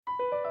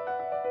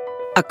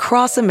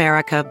Across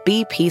America,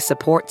 BP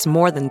supports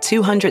more than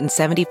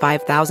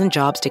 275,000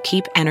 jobs to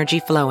keep energy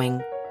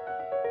flowing.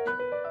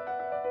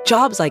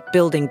 Jobs like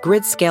building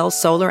grid-scale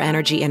solar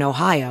energy in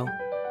Ohio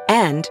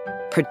and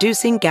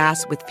producing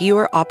gas with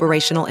fewer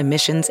operational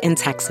emissions in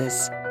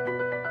Texas.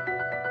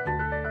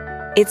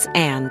 It's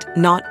and,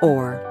 not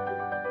or.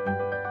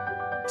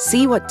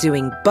 See what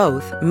doing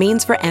both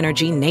means for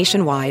energy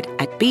nationwide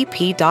at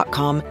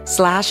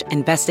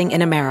bp.com/investing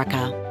in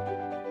America.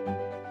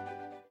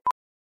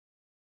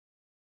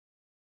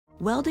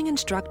 Welding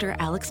instructor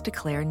Alex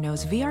DeClaire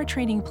knows VR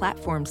training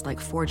platforms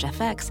like Forge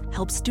FX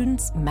help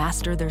students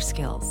master their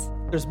skills.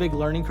 There's a big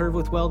learning curve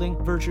with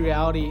welding. Virtual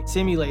reality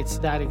simulates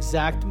that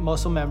exact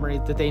muscle memory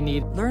that they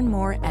need. Learn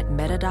more at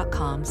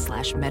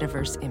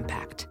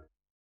meta.com/metaverseimpact.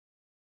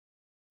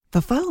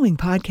 The following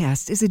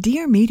podcast is a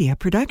Dear Media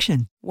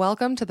production.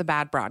 Welcome to The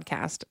Bad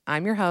Broadcast.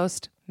 I'm your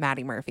host,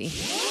 Maddie Murphy.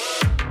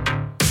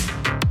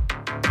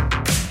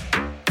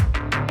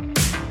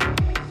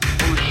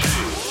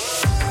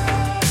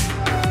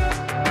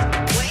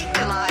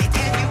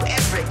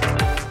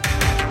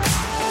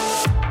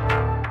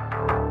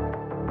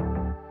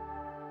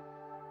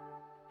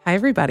 Hi,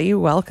 everybody.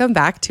 Welcome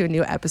back to a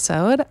new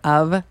episode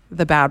of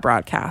The Bad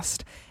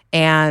Broadcast.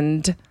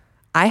 And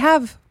I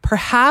have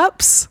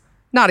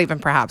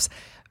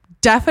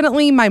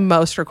definitely my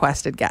most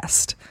requested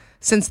guest.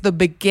 Since the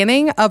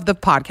beginning of the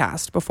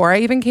podcast, before I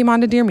even came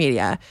on to Dear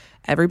Media,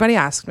 everybody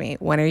asked me,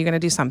 when are you going to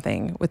do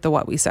something with the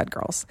What We Said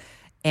girls?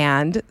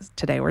 And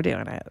today we're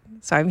doing it.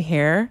 So I'm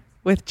here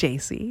with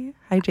JC.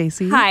 Hi,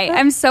 JC. Hi,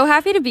 I'm so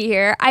happy to be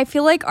here. I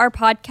feel like our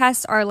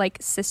podcasts are like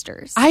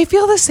sisters. I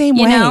feel the same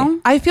way. Know?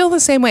 I feel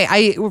the same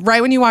way.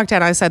 Right when you walked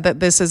in, I said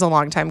that this is a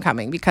long time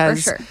coming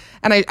because, for sure.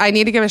 And I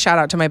need to give a shout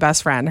out to my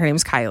best friend. Her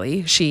name's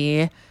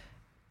Kylie.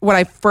 When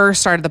I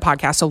first started the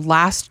podcast, so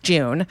last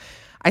June,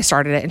 I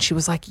started it and she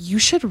was like, you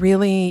should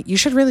really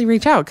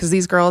reach out because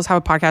these girls have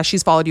a podcast.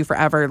 She's followed you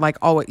forever. Like,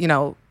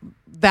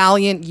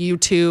 valiant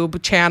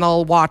YouTube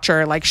channel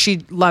watcher. Like,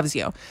 she loves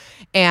you.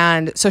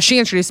 And so she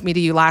introduced me to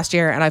you last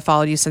year and I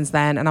followed you since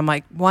then. And I'm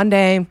like,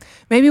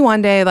 maybe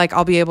one day, like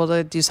I'll be able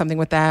to do something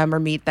with them or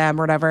meet them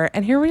or whatever.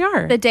 And here we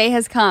are. The day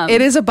has come.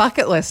 It is a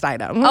bucket list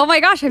item. Oh my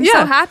gosh, I'm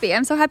so happy.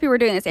 I'm so happy we're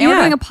doing this. And we're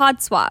doing a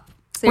pod swap.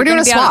 So we're doing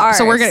a swap.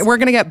 So we're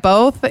gonna get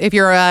both. If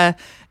you're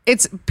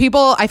it's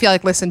people I feel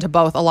like listen to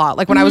both a lot.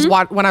 Like when I was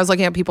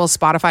looking at people's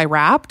Spotify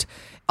Wrapped,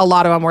 a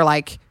lot of them were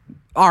like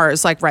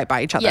ours, like right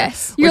by each other.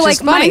 Yes. You're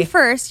like mine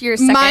first, you're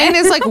second. Mine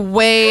is like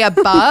way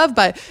above,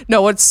 but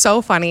no, what's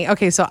so funny.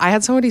 Okay, so I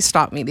had somebody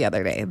stop me the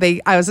other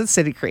day. I was at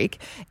City Creek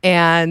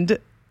and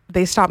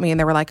they stopped me and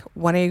they were like,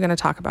 when are you gonna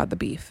talk about the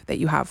beef that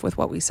you have with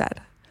What We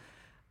Said?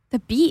 The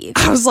beef?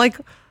 I was like,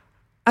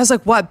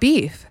 what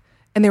beef?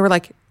 And they were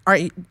like,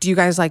 do you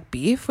guys like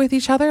beef with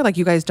each other? Like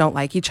you guys don't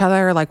like each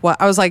other? Like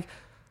what? I was like,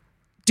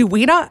 do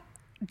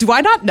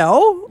I not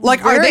know?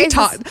 Like, are they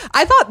taught?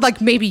 I thought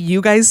like maybe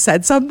you guys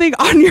said something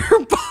on your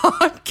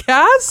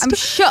podcast. I'm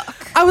shook.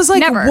 I was like,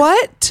 Never.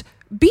 What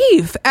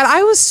beef? And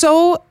I was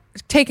so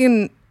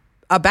taken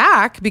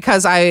aback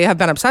because I have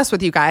been obsessed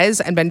with you guys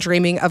and been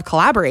dreaming of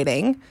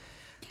collaborating.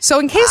 So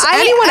in case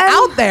anyone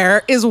out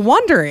there is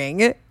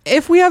wondering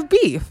if we have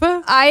beef.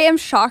 I am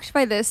shocked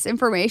by this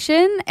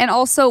information. And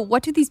also,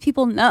 what do these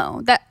people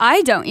know that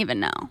I don't even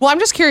know? Well, I'm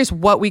just curious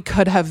what we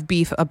could have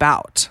beef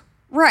about.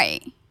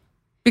 Right.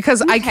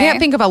 Because I can't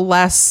think of a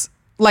less,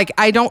 like,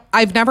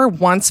 I've never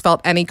once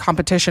felt any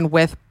competition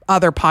with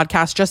other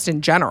podcasts just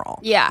in general.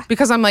 Yeah.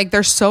 Because I'm like,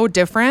 they're so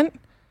different.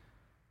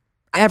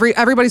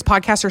 Everybody's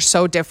podcasts are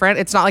so different.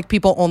 It's not like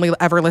people only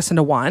ever listen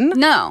to one.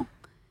 No.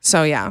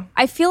 So, yeah.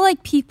 I feel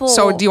like people...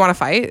 So, do you want to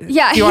fight?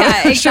 Yeah,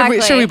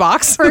 exactly. Should we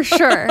box? For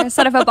sure.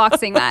 Set up a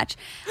boxing match.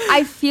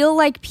 I feel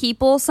like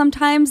people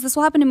sometimes, this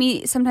will happen to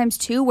me sometimes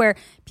too, where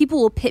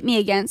people will pit me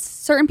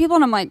against certain people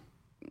and I'm like,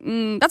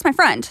 that's my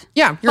friend.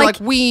 Yeah, you're like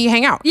we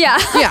hang out. Yeah.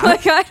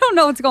 Like, I don't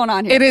know what's going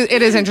on here.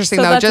 It is interesting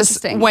So though. that's Just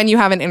interesting. when you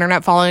have an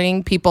internet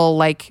following, people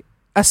like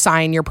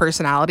assign your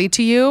personality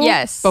to you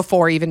Yes.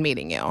 before even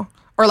meeting you.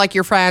 Or like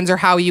your friends or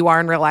how you are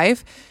in real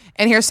life.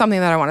 And here's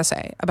something that I want to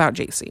say about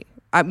JC.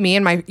 Me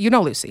and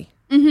Lucy.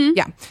 Mm-hmm.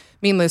 Yeah.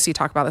 Me and Lucy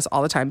talk about this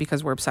all the time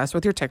because we're obsessed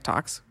with your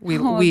TikToks. We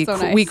so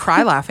nice. we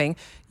cry laughing.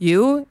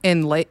 You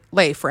in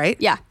Leif, right?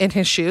 Yeah. In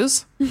his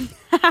shoes.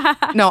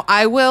 No,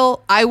 I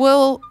will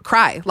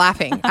cry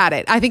laughing at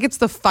it. I think it's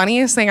the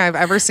funniest thing I've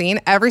ever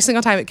seen. Every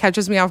single time it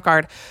catches me off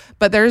guard.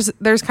 But there's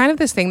kind of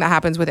this thing that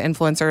happens with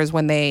influencers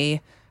when they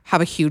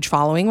have a huge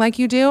following like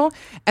you do.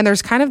 And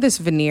there's kind of this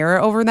veneer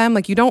over them.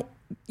 Like you don't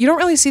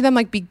really see them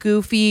like be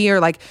goofy or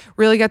like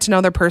really get to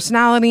know their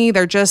personality.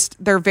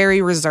 They're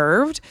very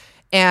reserved.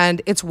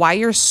 And it's why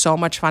you're so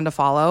much fun to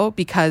follow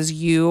because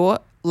you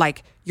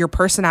like your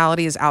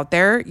personality is out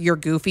there. You're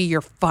goofy.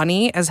 You're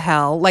funny as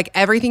hell. Like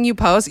everything you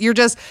post, you're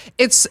just,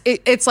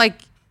 it's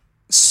like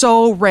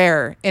so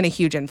rare in a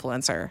huge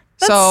influencer.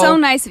 That's so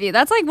nice of you.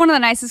 That's like one of the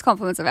nicest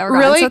compliments I've ever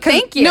gotten. Really? So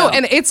thank you. No,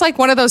 and it's like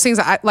one of those things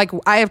that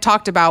I have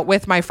talked about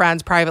with my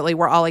friends privately,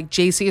 where all like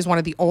JC is one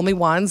of the only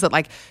ones that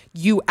like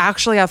you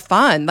actually have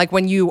fun. Like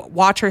when you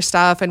watch her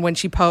stuff and when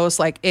she posts,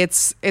 like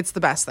it's the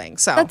best thing.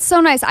 So that's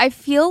so nice. I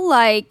feel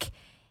like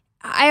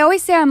I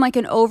always say I'm like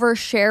an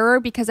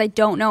oversharer because I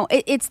don't know.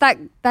 It's that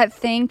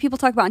thing people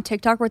talk about on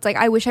TikTok where it's like,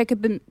 I wish I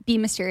could be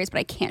mysterious, but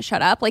I can't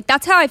shut up. Like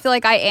that's how I feel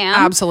like I am.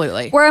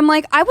 Absolutely. Where I'm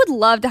like, I would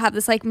love to have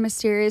this like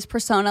mysterious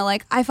persona.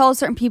 Like I follow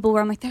certain people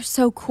where I'm like, they're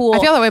so cool. I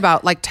feel that way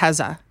about like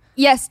Tezza.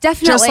 Yes,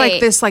 definitely. Just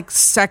like this, like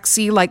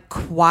sexy, like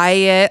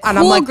quiet, and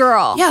cool I'm like,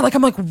 girl. Yeah, like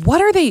I'm like,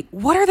 what are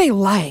they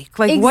like?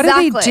 Like, what do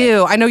they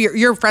do? I know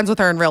you're friends with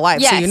her in real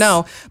life, so you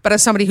know. But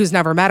as somebody who's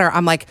never met her,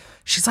 I'm like,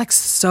 she's like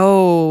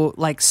so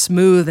like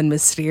smooth and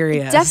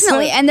mysterious.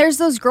 Definitely. And there's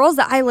those girls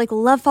that I like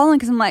love following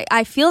because I'm like,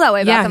 I feel that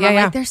way about them. I'm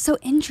like, they're so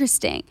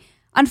interesting.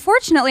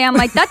 Unfortunately, I'm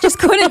like, that just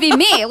couldn't be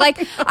me.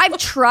 Like, I've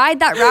tried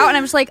that route, and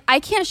I'm just like, I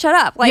can't shut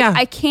up. Like,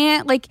 I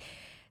can't like.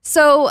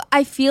 So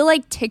I feel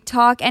like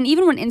TikTok, and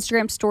even when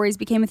Instagram stories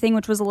became a thing,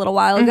 which was a little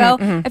while ago,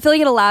 I feel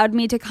like it allowed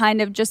me to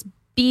kind of just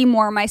be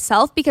more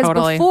myself because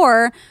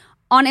before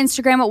on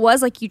Instagram, it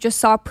was like you just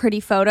saw pretty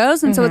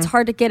photos. And so it's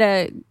hard to get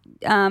a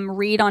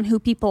read on who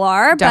people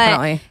are.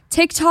 Definitely. But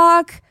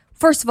TikTok,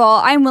 first of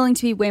all, I'm willing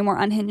to be way more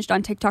unhinged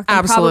on TikTok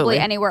than probably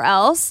anywhere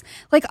else.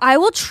 Like I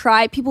will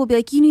try, people will be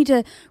like, you need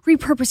to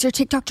repurpose your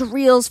TikTok to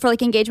Reels for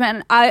like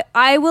engagement. And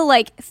I will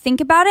like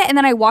think about it. And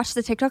then I watch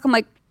the TikTok. I'm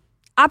like,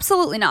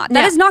 absolutely not.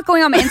 That is not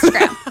going on my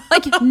Instagram.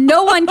 Like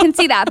no one can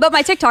see that, but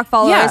my TikTok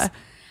followers. Yeah.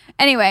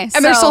 Anyway,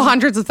 and there's still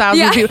hundreds of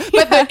thousands of people.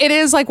 But it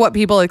is like what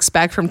people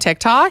expect from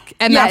TikTok.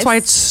 And that's why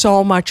it's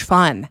so much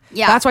fun.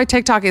 Yeah. That's why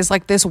TikTok is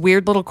like this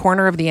weird little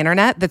corner of the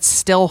internet that's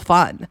still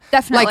fun.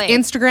 Definitely. Like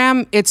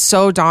Instagram, it's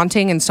so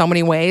daunting in so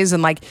many ways.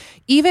 And like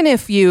even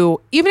if you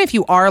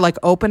are like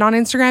open on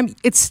Instagram,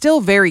 it's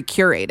still very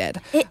curated.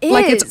 It is.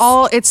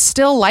 Like it's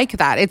still like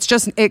that. It's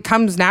just, it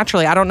comes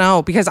naturally. I don't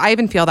know, because I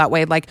even feel that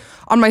way. Like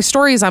on my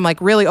stories, I'm like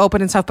really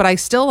open and stuff, but I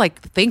still like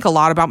think a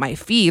lot about my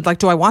feed. Like,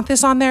 do I want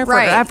this on there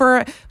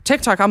forever?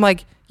 TikTok, I'm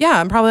like, yeah,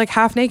 I'm probably like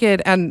half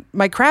naked and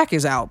my crack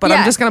is out, but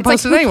I'm just going to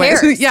post it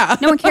anyways. Yeah.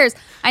 No one cares.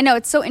 I know.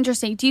 It's so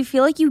interesting. Do you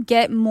feel like you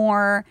get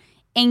more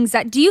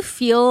anxiety?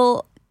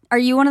 Are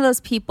you one of those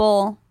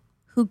people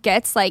who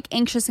gets like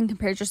anxious and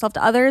compares yourself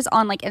to others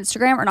on like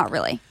Instagram or not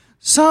really?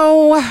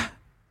 So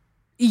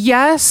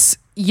yes.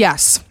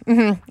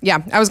 Mm-hmm. Yeah.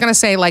 I was going to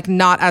say like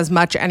not as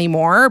much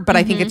anymore, but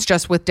I think it's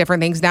just with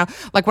different things now.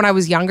 Like when I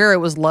was younger, it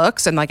was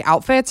looks and like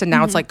outfits, and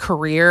now it's like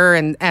career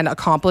and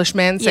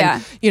accomplishments. Yeah.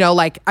 And, you know,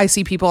 like I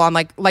see people on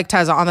like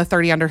Tezza on the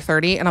 30 under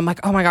 30 and I'm like,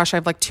 oh my gosh, I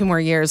have like 2 more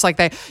years. Like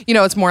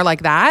it's more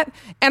like that.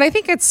 And I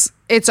think it's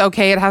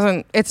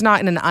okay. It's not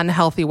in an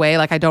unhealthy way.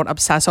 Like I don't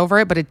obsess over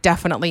it, but it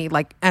definitely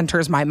like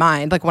enters my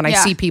mind. Like when I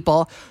see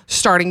people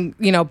starting,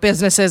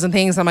 businesses and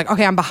things, I'm like,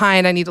 okay, I'm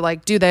behind. I need to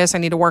like do this. I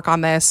need to work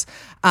on this.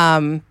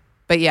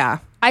 But yeah.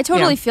 I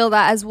totally feel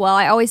that as well.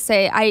 I always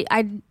say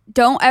I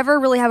don't ever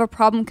really have a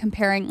problem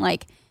comparing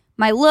like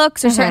my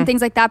looks or certain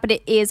things like that, but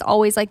it is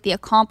always like the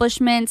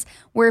accomplishments,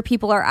 where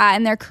people are at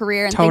in their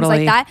career and things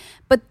like that.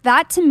 But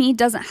that to me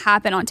doesn't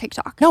happen on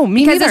TikTok. No,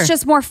 me because neither. It's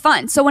just more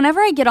fun. So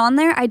whenever I get on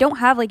there, I don't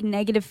have like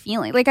negative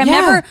feeling. Like I'm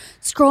never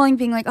scrolling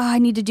being like, oh, I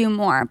need to do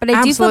more. But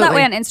I do feel that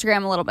way on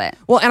Instagram a little bit.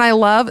 Well,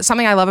 and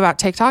something I love about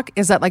TikTok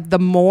is that like the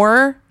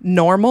more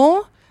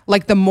normal,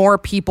 like the more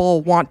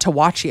people want to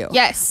watch you.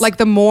 Yes. Like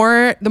the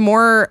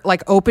more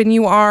like open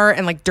you are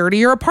and like dirty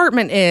your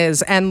apartment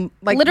is, and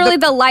like literally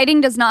the lighting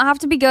does not have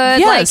to be good.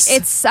 Yes. Like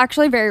it's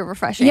actually very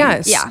refreshing.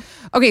 Yes. Yeah.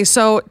 Okay,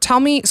 so tell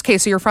me,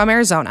 so you're from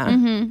Arizona,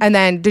 and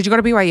then did you go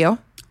to BYU?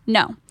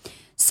 No.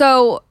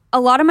 So a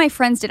lot of my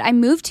friends did. I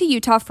moved to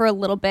Utah for a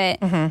little bit,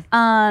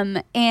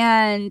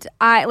 and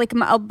I like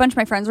a bunch of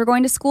my friends were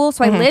going to school,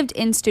 so I lived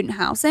in student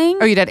housing.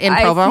 Oh, you did in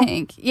Provo? I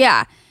think.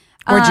 Yeah.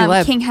 Where'd you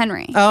live? King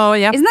Henry. Oh,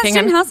 yeah. Isn't that King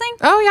student Henry. housing?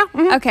 Oh,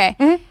 yeah. Mm-hmm.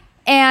 Okay.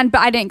 But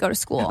I didn't go to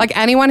school. Like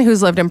anyone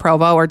who's lived in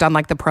Provo or done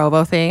like the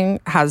Provo thing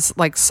has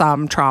like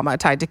some trauma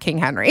tied to King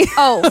Henry.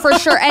 Oh, for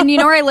sure. And you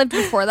know where I lived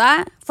before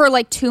that? For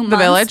like 2 months.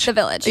 The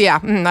Village. Yeah.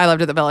 I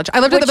lived at the Village.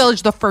 I lived at the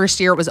Village the first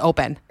year it was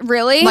open.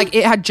 Really? Like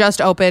it had just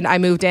opened. I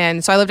moved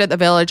in. So I lived at the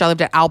Village. I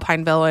lived at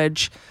Alpine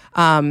Village.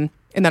 And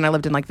then I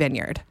lived in like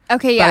Vineyard.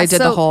 Okay, yeah. But I did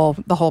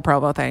the whole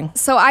Provo thing.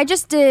 So I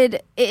just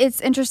did,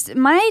 it's interesting.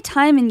 My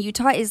time in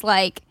Utah is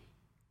like,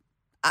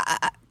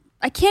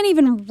 I can't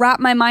even wrap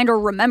my mind or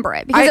remember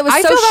it because it was so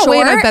I feel that short.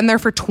 way, and I've been there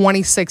for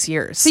 26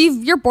 years. So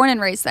you're born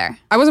and raised there.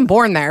 I wasn't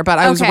born there, but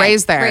I was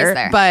raised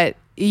there. But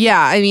yeah,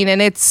 I mean,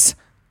 and it's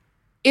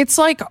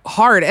like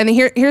hard. And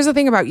here's the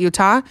thing about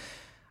Utah.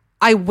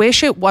 I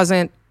wish it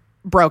wasn't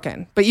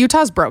broken, but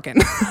Utah's broken.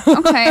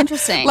 Okay,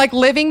 interesting. Like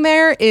living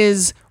there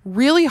is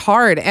really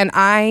hard. And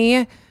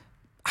I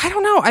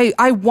don't know.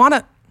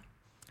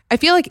 I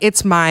feel like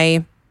it's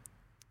my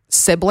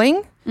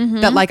sibling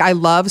that like I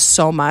love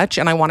so much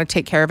and I want to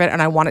take care of it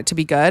and I want it to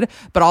be good,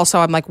 but also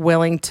I'm like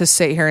willing to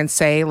sit here and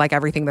say like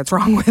everything that's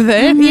wrong with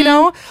it, you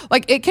know?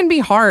 Like it can be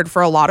hard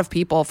for a lot of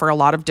people for a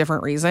lot of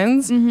different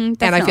reasons.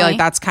 And I feel like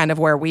that's kind of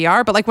where we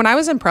are. But like when I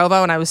was in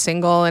Provo and I was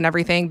single and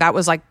everything, that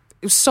was like,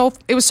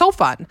 it was so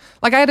fun.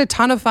 Like I had a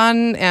ton of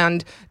fun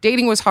and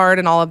dating was hard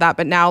and all of that.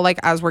 But now like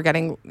as we're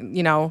getting,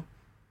 you know,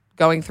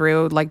 going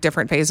through like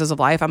different phases of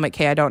life, I'm like,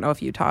 okay, I don't know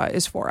if Utah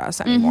is for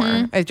us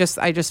anymore. I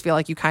just feel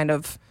like you kind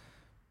of,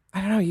 I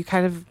don't know, you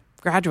kind of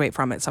graduate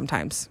from it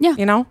sometimes. Yeah.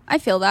 You know? I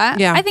feel that.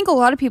 Yeah. I think a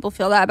lot of people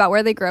feel that about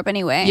where they grew up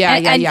anyway. Yeah.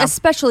 And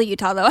especially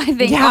Utah though, I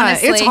think,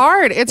 honestly. It's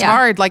hard. It's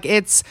hard. Like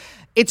it's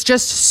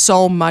just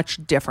so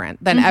much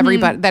different than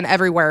than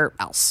everywhere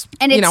else.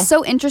 And it's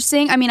so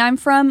interesting. I mean, I'm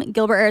from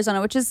Gilbert,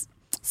 Arizona, which is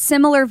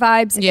similar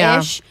vibes-ish.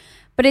 Yeah.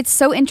 But it's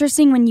so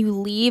interesting when you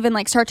leave and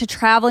like start to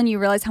travel and you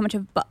realize how much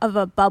of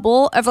a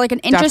bubble of like an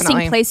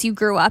interesting place you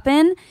grew up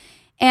in.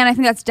 And I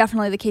think that's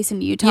definitely the case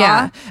in Utah.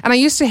 Yeah. And I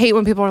used to hate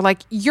when people were like,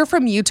 you're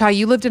from Utah,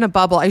 you lived in a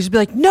bubble. I used to be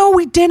like, no,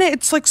 we didn't.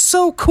 It's like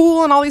so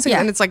cool and all these things.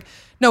 And it's like,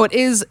 no, it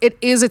is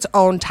its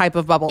own type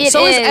of bubble.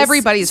 So is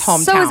everybody's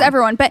hometown. So is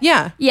everyone. But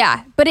yeah.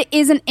 But it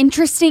is an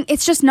interesting,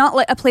 it's just not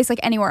like a place like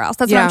anywhere else.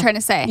 That's what I'm trying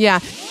to say. Yeah.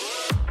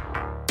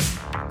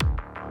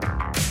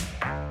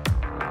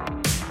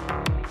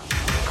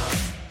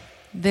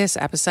 This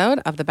episode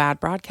of The Bad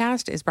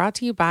Broadcast is brought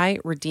to you by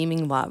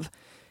Redeeming Love.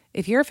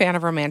 If you're a fan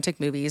of romantic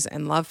movies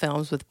and love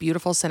films with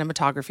beautiful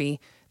cinematography,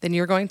 then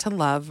you're going to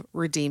love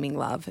Redeeming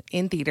Love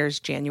in theaters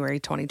January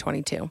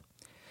 2022.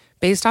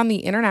 Based on the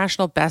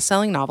international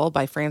best-selling novel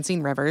by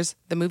Francine Rivers,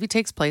 the movie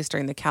takes place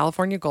during the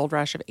California Gold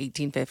Rush of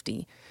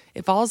 1850.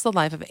 It follows the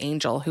life of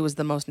Angel, who was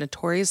the most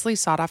notoriously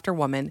sought-after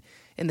woman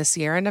in the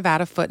Sierra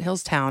Nevada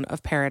foothills town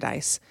of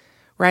Paradise.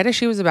 Right as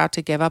she was about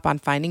to give up on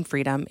finding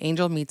freedom,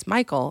 Angel meets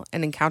Michael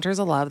and encounters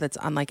a love that's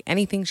unlike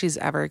anything she's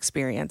ever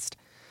experienced.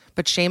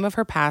 But shame of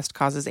her past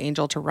causes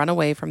Angel to run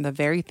away from the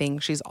very thing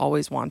she's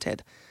always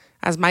wanted.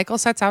 As Michael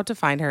sets out to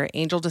find her,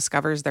 Angel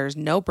discovers there's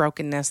no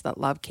brokenness that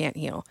love can't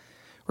heal.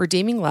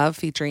 Redeeming Love,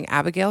 featuring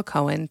Abigail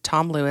Cohen,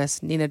 Tom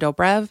Lewis, Nina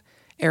Dobrev,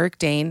 Eric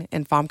Dane,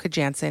 and Famke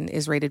Janssen,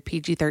 is rated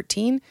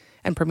PG-13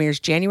 and premieres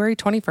January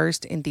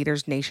 21st in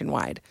theaters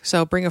nationwide.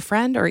 So bring a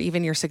friend or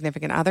even your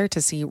significant other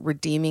to see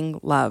Redeeming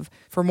Love.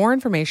 For more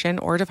information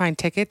or to find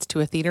tickets to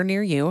a theater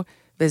near you,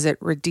 visit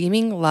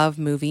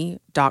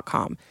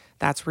redeeminglovemovie.com.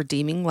 That's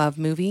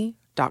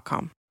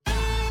redeeminglovemovie.com.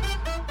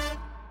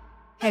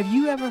 Have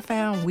you ever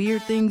found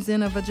weird things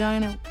in a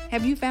vagina?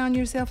 Have you found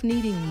yourself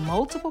needing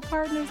multiple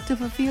partners to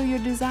fulfill your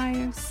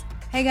desires?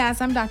 Hey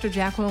guys, I'm Dr.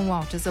 Jacqueline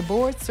Walters, a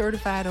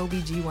board-certified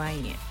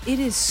OBGYN. It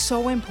is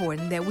so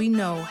important that we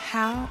know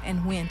how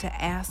and when to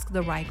ask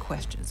the right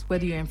questions,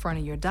 whether you're in front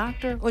of your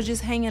doctor or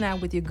just hanging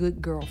out with your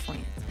good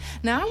girlfriends.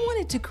 Now, I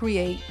wanted to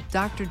create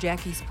Dr.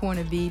 Jackie's Point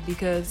of View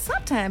because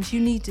sometimes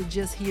you need to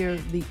just hear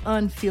the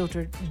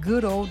unfiltered,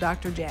 good old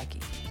Dr.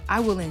 Jackie.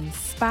 I will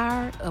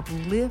inspire,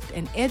 uplift,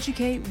 and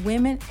educate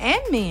women and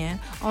men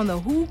on the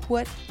who,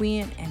 what,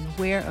 when, and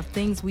where of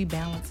things we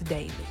balance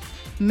daily.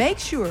 Make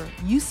sure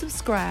you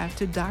subscribe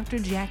to Dr.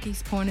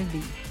 Jackie's Point of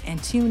View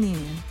and tune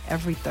in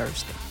every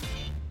Thursday.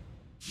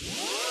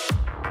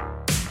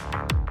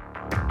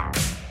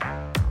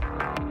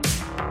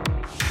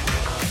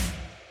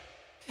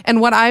 And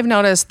what I've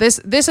noticed,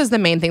 this is the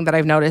main thing that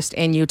I've noticed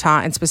in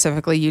Utah and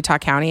specifically Utah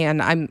County. And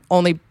I'm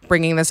only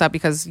bringing this up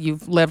because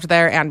you've lived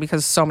there and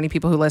because so many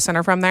people who listen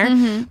are from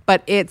there.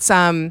 But it's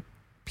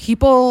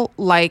people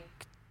like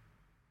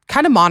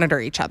kind of monitor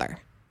each other.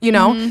 You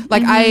know,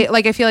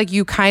 I feel like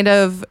you kind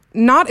of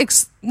not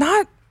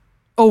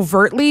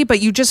overtly,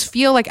 but you just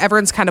feel like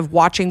everyone's kind of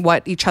watching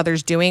what each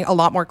other's doing a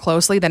lot more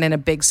closely than in a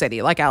big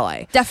city like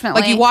LA.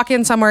 Definitely. Like you walk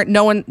in somewhere,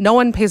 no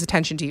one pays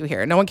attention to you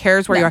here. No one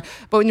cares where you are.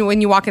 But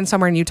when you walk in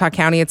somewhere in Utah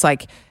County, it's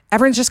like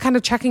everyone's just kind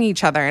of checking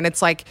each other. And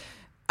it's like,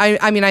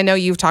 I mean, I know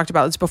you've talked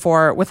about this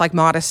before with like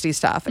modesty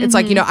stuff. It's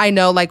like, you know, I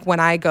know like when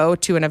I go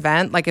to an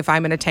event, like if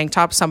I'm in a tank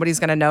top, somebody's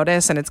going to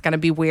notice and it's going to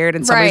be weird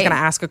and somebody's going to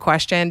ask a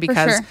question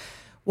because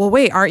well,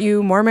 wait, aren't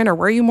you Mormon or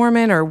were you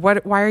Mormon or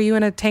what? Why are you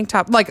in a tank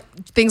top? Like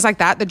things like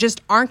that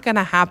just aren't going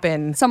to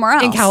happen somewhere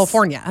else in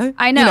California.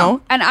 I know. You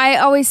know. And I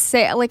always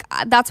say like,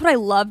 that's what I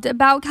loved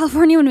about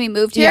California when we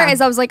moved here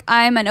is I was like,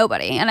 I'm a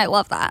nobody. And I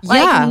love that.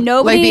 Like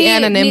nobody. Like the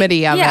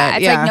anonymity of it.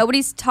 It's like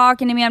nobody's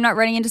talking to me. I'm not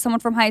running into someone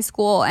from high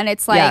school. And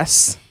it's like,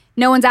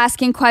 no one's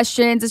asking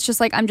questions. It's just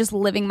like, I'm just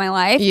living my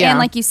life. And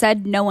like you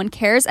said, no one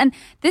cares. And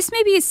this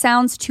maybe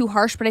sounds too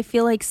harsh, but I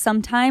feel like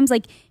sometimes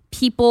like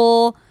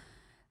people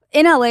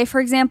in LA, for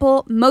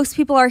example, most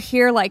people are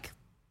here like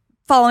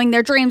following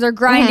their dreams or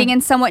grinding in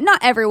some way.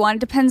 Not everyone. It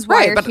depends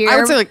why you're here. I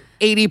would say like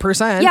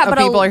 80% of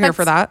people are here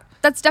for that.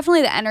 That's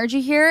definitely the energy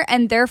here.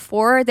 And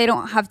therefore, they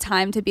don't have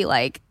time to be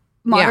like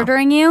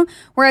monitoring you.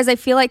 Whereas I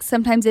feel like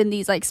sometimes in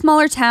these like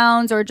smaller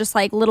towns or just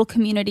like little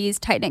communities,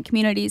 tight-knit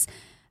communities,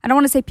 I don't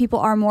want to say people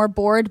are more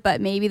bored,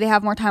 but maybe they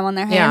have more time on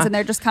their hands and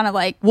they're just kind of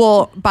like...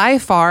 Well, by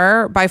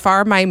far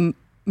my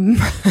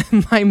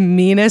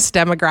meanest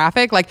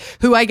demographic, like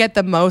who I get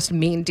the most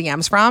mean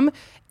DMs from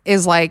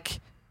is like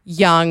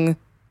young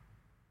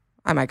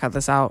I might cut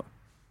this out,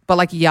 but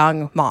like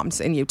young moms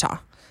in Utah.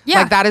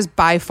 Yeah. Like that is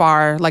by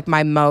far like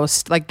my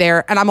most like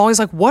there. And I'm always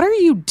like, what are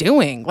you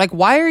doing? Like,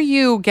 why are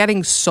you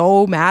getting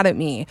so mad at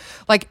me?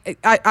 Like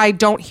I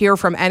don't hear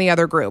from any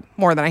other group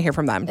more than I hear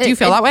from them. Do you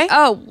feel that way?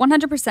 Oh,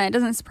 100%. It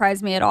doesn't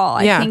surprise me at all.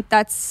 I think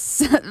that's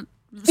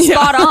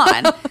spot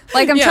on.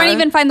 Like I'm trying to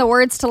even find the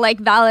words to like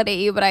validate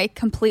you, but I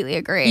completely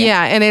agree.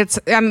 Yeah.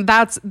 And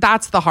that's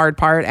the hard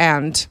part.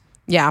 And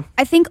yeah.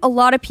 I think a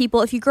lot of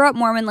people, if you grow up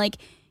Mormon, like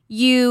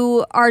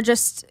you are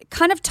just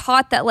kind of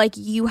taught that like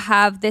you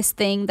have this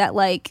thing that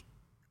like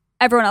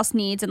everyone else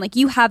needs, and like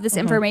you have this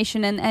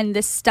information and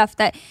this stuff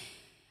that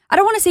I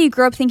don't want to say you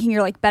grow up thinking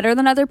you're like better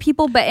than other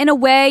people, but in a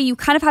way you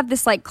kind of have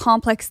this like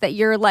complex that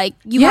you're like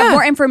you have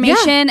more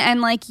information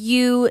and like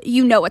you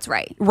know what's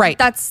right. Right.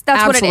 That's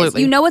what it is.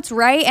 You know what's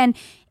right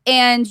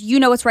and you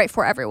know what's right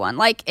for everyone.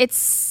 Like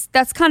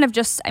that's kind of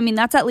just, I mean,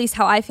 that's at least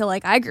how I feel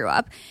like I grew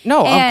up.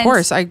 No, of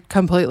course. I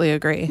completely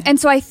agree. And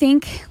so I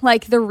think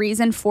like the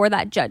reason for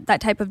that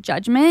type of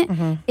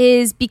judgment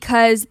is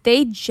because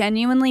they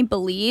genuinely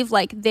believe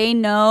like they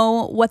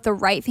know what the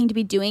right thing to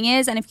be doing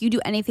is. And if you do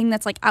anything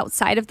that's like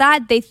outside of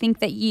that, they think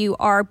that you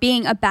are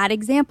being a bad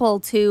example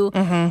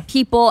to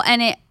people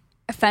and it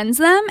offends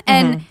them.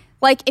 And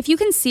like, if you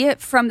can see it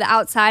from the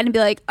outside and be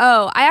like,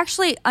 oh, I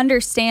actually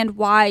understand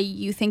why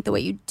you think the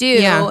way you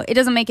do, it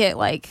doesn't make it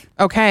like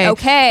okay.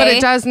 But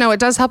it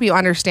does help you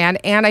understand.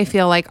 And I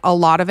feel like a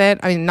lot of it,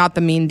 I mean, not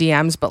the mean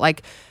DMs, but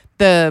like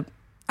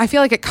I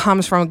feel like it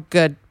comes from a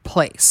good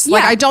place.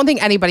 Like, I don't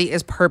think anybody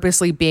is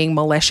purposely being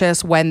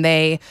malicious when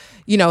they,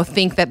 you know,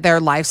 think that their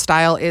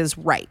lifestyle is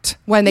right.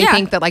 When they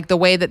think that like the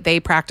way that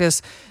they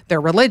practice their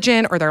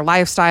religion or their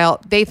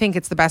lifestyle, they think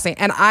it's the best thing.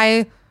 And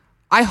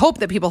I hope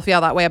that people feel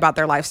that way about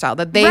their lifestyle,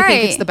 that they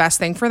think it's the best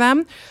thing for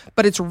them.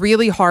 But it's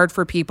really hard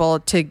for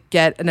people to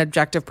get an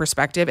objective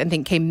perspective and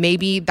think, okay,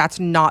 maybe that's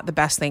not the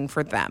best thing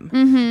for them.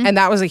 And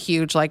that was a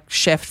huge like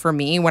shift for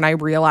me when I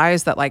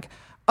realized that like,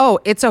 oh,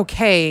 it's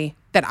okay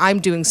that I'm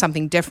doing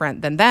something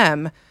different than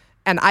them.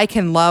 And I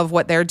can love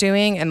what they're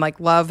doing and like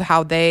love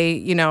how they,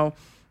 you know,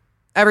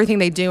 everything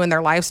they do in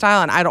their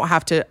lifestyle, and I don't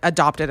have to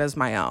adopt it as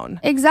my own.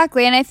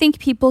 Exactly. And I think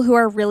people who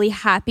are really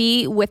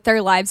happy with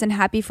their lives and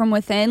happy from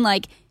within,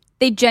 like,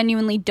 they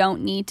genuinely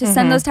don't need to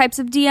send those types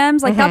of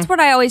DMs. Like, that's what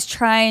I always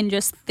try and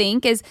just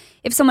think is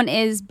if someone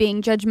is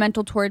being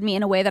judgmental toward me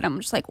in a way that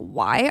I'm just like,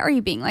 why are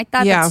you being like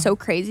that? That's so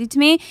crazy to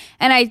me.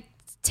 And I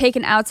take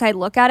an outside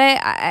look at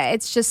it.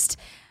 It's just,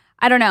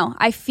 I don't know.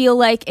 I feel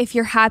like if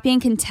you're happy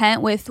and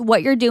content with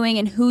what you're doing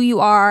and who you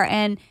are,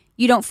 and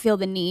you don't feel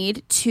the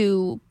need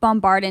to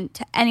bombard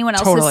into anyone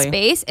else's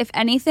space, if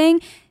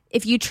anything,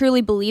 if you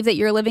truly believe that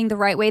you're living the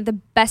right way, the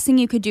best thing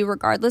you could do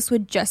regardless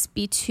would just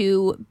be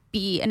to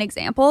be an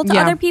example to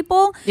other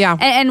people. Yeah.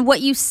 And what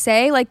you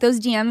say, like those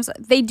DMs,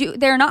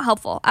 they're not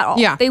helpful at all.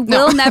 Yeah. They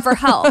will never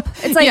help.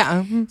 It's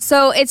like,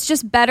 so it's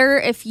just better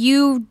if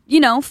you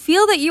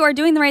feel that you are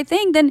doing the right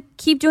thing, then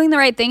keep doing the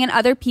right thing and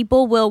other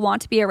people will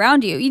want to be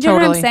around you. You know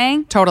what I'm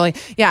saying? Totally.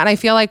 Yeah. And I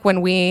feel like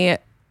when we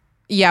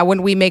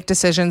make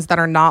decisions that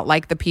are not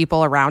like the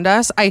people around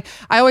us, I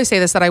always say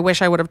this, that I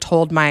wish I would have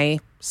told my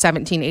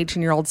 17,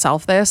 18-year-old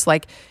self this,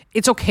 like,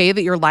 it's okay if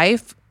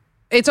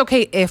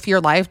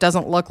your life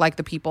doesn't look like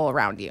the people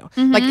around you.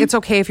 Like, it's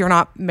okay if you're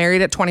not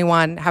married at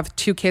 21, have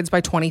 2 kids by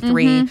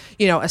 23,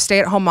 a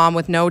stay-at-home mom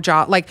with no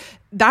job. Like,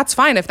 that's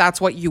fine if that's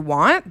what you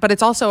want, but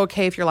it's also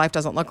okay if your life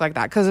doesn't look like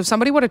that. Because if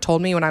somebody would have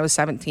told me when I was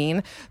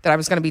 17 that I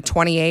was going to be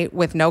 28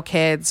 with no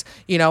kids,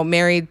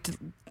 married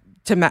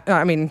to Matt,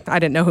 I mean, I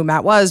didn't know who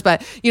Matt was,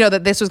 but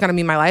that this was going to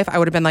be my life, I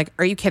would have been like,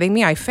 are you kidding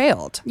me? I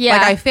failed. Yeah.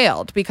 Like, I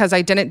failed because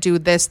I didn't do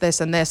this,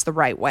 and this the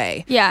right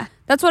way. Yeah.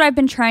 That's what I've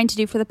been trying to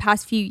do for the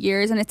past few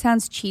years. And it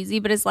sounds cheesy,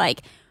 but it's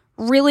like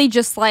really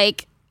just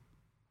like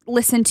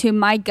listen to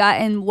my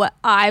gut and what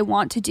I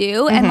want to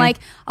do. And like,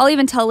 I'll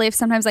even tell Leif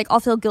sometimes, like,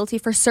 I'll feel guilty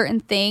for certain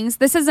things.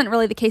 This isn't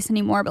really the case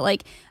anymore, but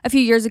like a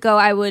few years ago,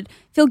 I would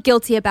feel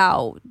guilty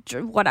about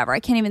whatever. I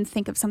can't even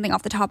think of something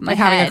off the top of my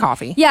head. Having a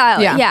coffee.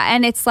 Yeah.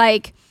 And it's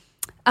like,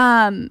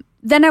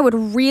 then I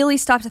would really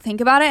stop to think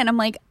about it. And I'm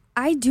like,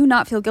 I do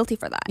not feel guilty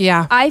for that.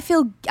 Yeah. I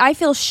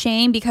feel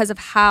shame because of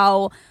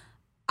how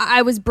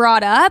I was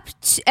brought up,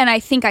 and I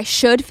think I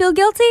should feel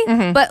guilty.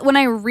 But when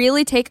I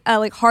really take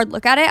a hard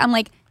look at it, I'm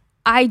like,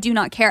 I do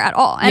not care at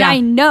all. And I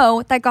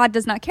know that God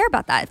does not care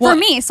about that for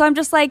me. So I'm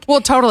just like,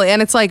 well, totally.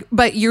 And it's like,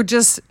 but you're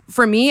just,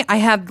 for me, I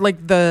had like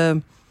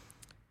I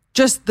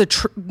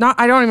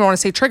don't even want to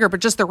say trigger, but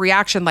just the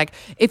reaction. Like,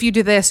 if you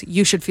do this,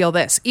 you should feel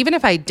this. Even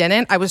if I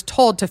didn't, I was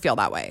told to feel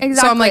that way. Exactly.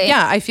 So I'm like,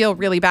 yeah, I feel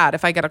really bad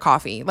if I get a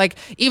coffee. Like,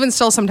 even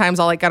still, sometimes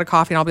I'll get a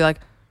coffee and I'll be like,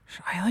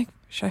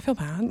 should I feel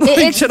bad?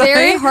 It's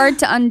very hard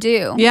to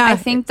undo. Yeah. I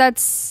think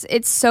it's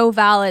so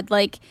valid.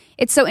 Like,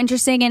 it's so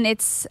interesting, and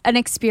it's an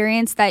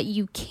experience that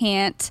you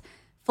can't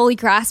fully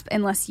grasp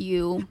unless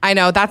you... I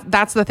know,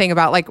 that's the thing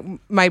about, like,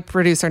 my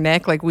producer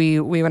Nick, like, we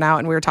went out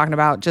and we were talking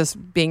about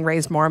just being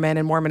raised Mormon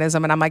and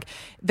Mormonism, and I'm like,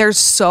 there's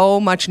so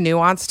much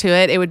nuance to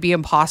it. It would be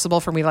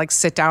impossible for me to, like,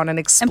 sit down and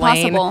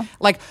explain. Impossible.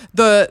 Like,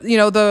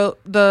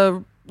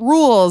 the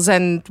rules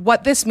and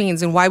what this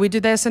means and why we do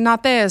this and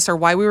not this, or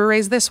why we were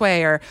raised this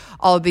way, or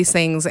all of these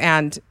things.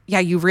 And yeah,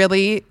 you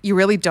really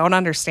don't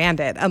understand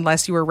it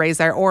unless you were raised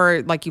there,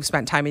 or like you've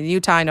spent time in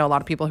Utah. I know a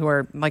lot of people who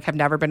are like have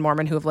never been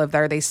Mormon who have lived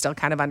there. They still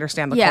kind of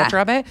understand the culture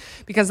of it,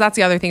 because that's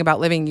the other thing about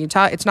living in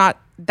Utah.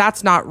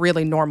 That's not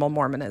really normal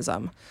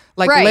Mormonism.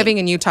 Like living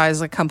in Utah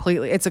is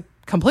it's a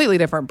completely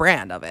different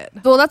brand of it.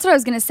 Well, that's what I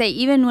was going to say.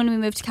 Even when we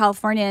moved to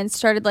California and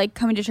started like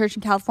coming to church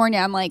in California,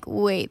 I'm like,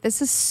 wait,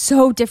 this is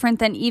so different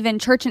than even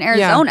church in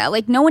Arizona.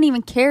 Like no one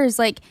even cares.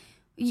 Like,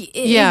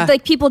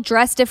 like people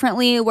dress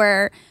differently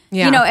where,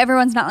 you know,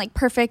 everyone's not like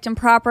perfect and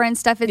proper and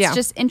stuff. It's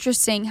just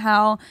interesting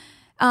how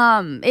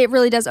it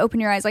really does open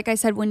your eyes. Like I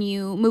said, when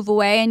you move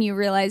away and you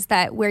realize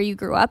that where you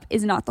grew up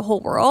is not the whole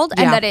world,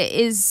 and that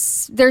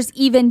there's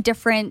even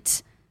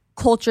different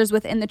cultures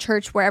within the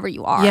church wherever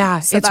you are. Yeah,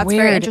 so that's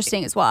weird. Very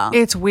interesting as well.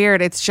 It's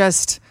weird. It's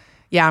just,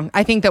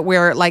 I think that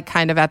we're like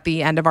kind of at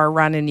the end of our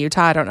run in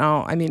Utah. I don't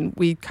know. I mean,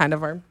 we kind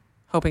of are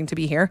hoping to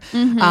be here,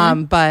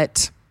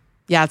 but.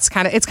 Yeah, it's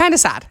kind of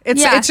sad.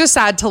 It's just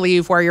sad to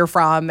leave where you're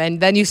from, and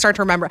then you start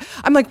to remember.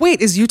 I'm like, wait,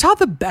 is Utah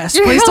the best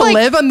place to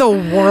live in the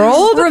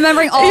world?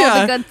 Remembering all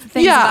the good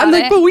things. Yeah, about I'm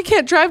like, but we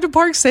can't drive to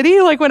Park City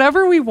like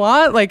whenever we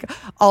want, like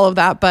all of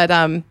that. But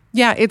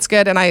it's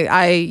good, and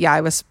I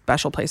have a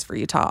special place for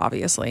Utah,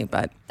 obviously.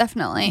 But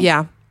definitely,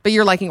 But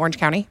you're liking Orange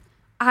County?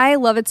 I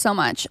love it so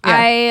much. Yeah.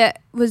 I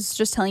was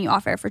just telling you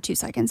off air for 2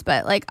 seconds,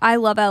 but like I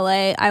love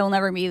LA. I will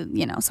never be,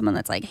 someone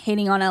that's like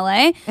hating on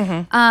LA.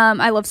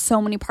 I love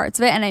so many parts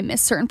of it, and I miss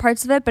certain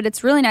parts of it, but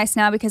it's really nice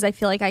now because I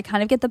feel like I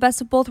kind of get the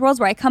best of both worlds,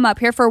 where I come up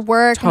here for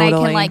work and I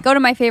can like go to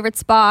my favorite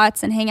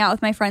spots and hang out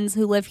with my friends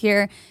who live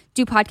here,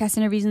 do podcast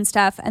interviews and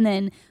stuff, and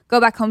then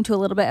go back home to a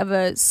little bit of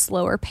a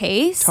slower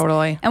pace.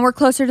 Totally. And we're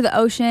closer to the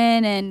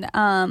ocean,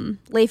 and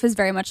Leif is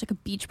very much like a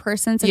beach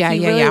person, so he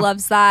really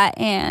loves that.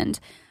 And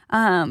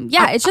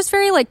it's just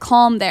very like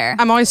calm there.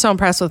 I'm always so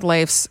impressed with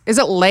Leif's. Is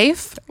it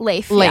Leif?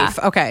 Leif.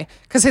 Okay.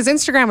 Because his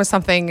Instagram is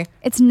something.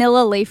 It's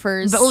Nilla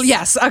Leifers.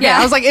 Yes. Okay. Yeah.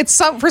 I was like,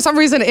 for some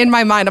reason in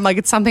my mind, I'm like,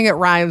 it's something that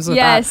rhymes with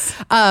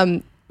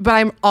that. But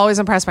I'm always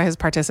impressed by his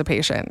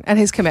participation and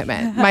his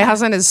commitment. My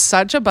husband is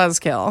such a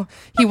buzzkill.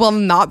 He will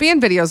not be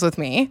in videos with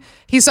me.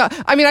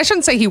 I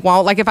shouldn't say he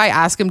won't. Like if I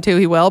ask him to,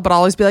 he will, but I'll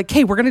always be like,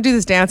 hey, we're going to do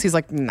this dance. He's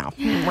like, no,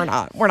 we're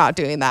not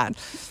doing that.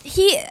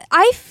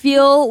 I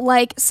feel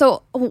like,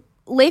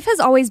 Leif has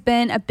always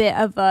been a bit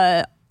of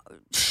a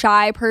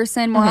shy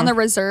person, more on the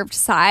reserved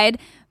side,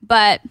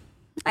 but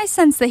I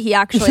sense that he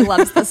actually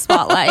loves the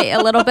spotlight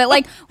a little bit.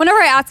 Like whenever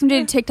I ask him to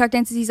do TikTok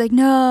dances, he's like,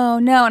 no,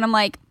 and I'm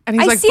like,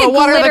 I see a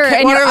glitter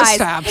in your eyes.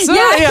 Steps?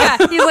 Yeah.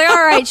 He's like,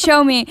 all right,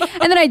 show me.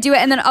 And then I do it,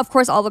 and then of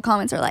course all the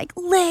comments are like,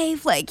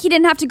 Leif, like he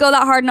didn't have to go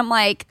that hard, and I'm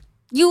like,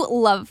 you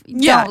love,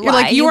 you're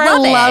like, you are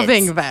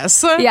loving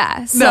this.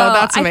 Yeah. So no,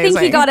 that's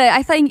amazing.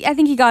 I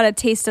think he got a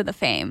taste of the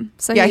fame.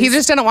 So he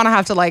just didn't want to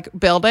have to like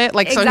build it.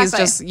 Like, so he's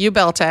just, you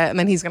built it, and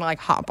then he's going to like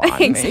hop on.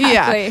 Exactly.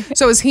 Yeah.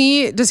 So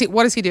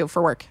what does he do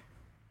for work?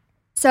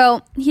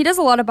 So he does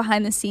a lot of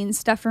behind the scenes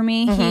stuff for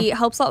me. He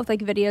helps a lot with like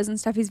videos and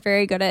stuff. He's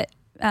very good at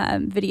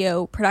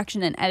video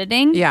production and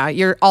editing.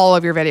 Yeah. All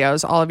of your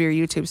videos, all of your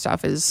YouTube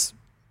stuff is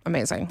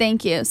amazing.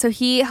 Thank you. So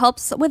he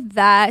helps with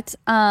that.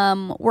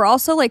 We're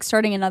also like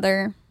starting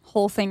another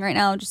whole thing right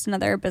now, just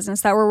another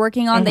business that we're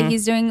working on that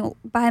he's doing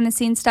behind the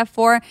scenes stuff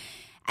for.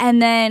 And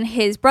then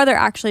his brother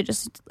actually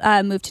just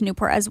moved to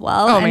Newport as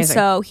well. Oh, amazing. And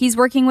so he's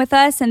working with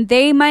us, and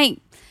they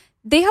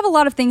have a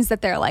lot of things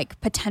that they're like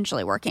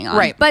potentially working on.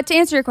 Right. But to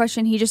answer your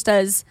question, he just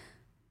does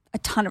a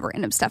ton of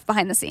random stuff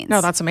behind the scenes.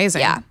 No, that's amazing.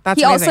 Yeah. That's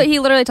amazing. He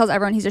literally tells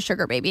everyone he's a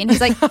sugar baby, and he's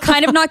like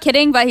kind of not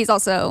kidding, but he's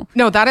also.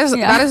 No, that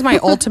is my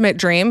ultimate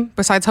dream.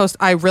 Besides host,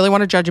 I really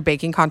want to judge a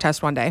baking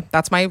contest one day.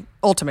 That's my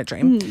ultimate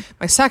dream.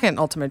 My second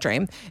ultimate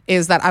dream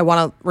is that I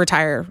want to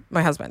retire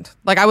my husband.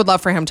 Like I would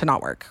love for him to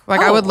not work.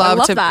 Like I would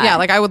love to. That. Yeah,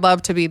 like I would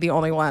love to be the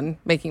only one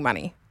making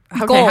money.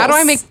 Okay, goals. How do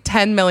I make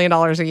 $10 million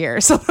a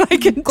year so that I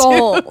can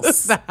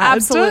goals? Do that?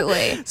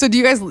 Absolutely. So do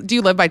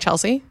you live by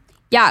Chelsea?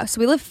 Yeah,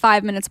 so we live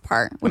 5 minutes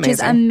apart, which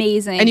is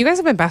amazing. And you guys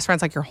have been best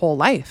friends like your whole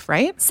life,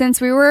 right? Since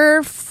we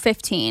were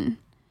 15.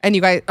 And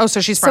you guys, so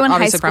she's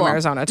obviously from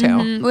Arizona too.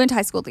 We went to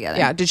high school together.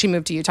 Yeah. Did she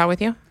move to Utah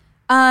with you?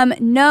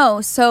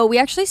 No. So we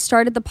actually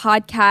started the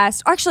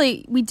podcast.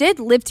 Actually, we did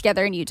live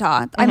together in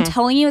Utah. I'm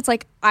telling you, it's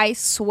like, I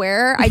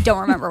swear I don't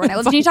remember when I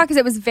lived in Utah because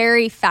it was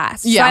very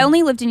fast. Yeah. So I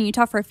only lived in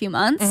Utah for a few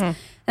months.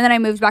 And then I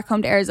moved back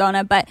home to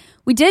Arizona. But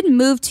we did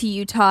move to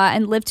Utah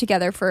and live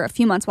together for a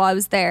few months while I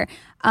was there.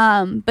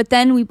 But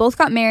then we both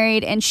got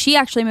married, and she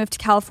actually moved to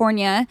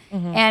California,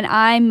 and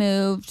I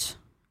moved.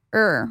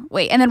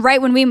 And then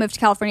right when we moved to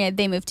California,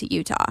 they moved to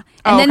Utah.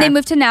 And then they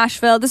moved to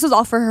Nashville. This was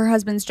all for her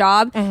husband's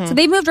job. So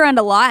they moved around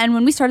a lot. And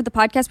when we started the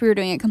podcast, we were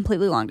doing it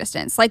completely long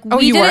distance. Like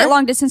we did it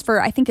long distance for,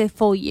 I think, a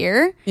full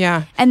year.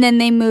 Yeah. And then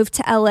they moved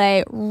to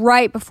LA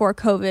right before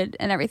COVID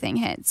and everything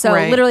hit. So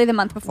literally the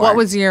month before. What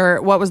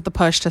was the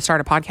push to start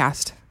a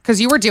podcast?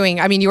 Because you were doing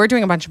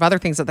a bunch of other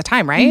things at the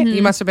time, right?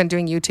 You must have been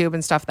doing YouTube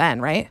and stuff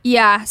then, right?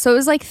 Yeah. So it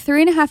was like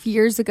 3.5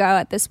 years ago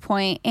at this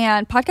point,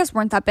 and podcasts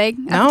weren't that big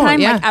at the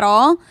time, like at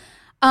all.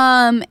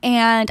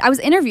 And I was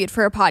interviewed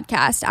for a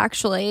podcast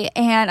actually,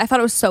 and I thought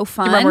it was so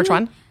fun. Do you remember which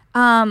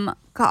one?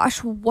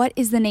 Gosh, what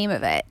is the name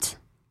of it?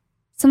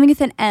 Something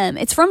with an M.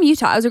 It's from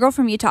Utah. It was a girl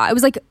from Utah. It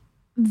was like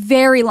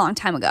very long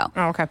time ago.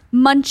 Oh, okay.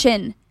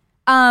 Munchin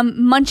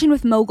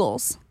with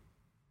Moguls.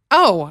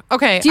 Oh,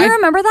 okay. Do you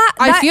remember that?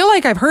 I feel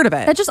like I've heard of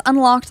it. That just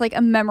unlocked like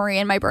a memory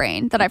in my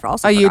brain that I've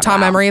also a Utah about.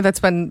 memory that's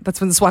been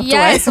swept away.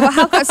 Yes. Well,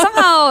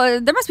 somehow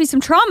there must be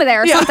some trauma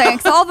there or something.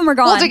 Because all of them are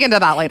gone. We'll dig into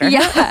that later.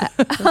 Yeah.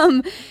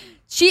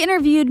 She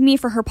interviewed me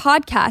for her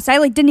podcast. I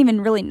didn't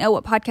even really know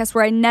what podcasts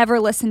were. I never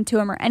listened to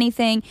them or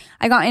anything.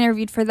 I got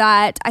interviewed for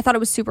that. I thought it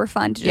was super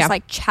fun to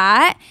just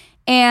chat.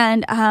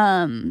 And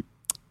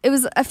it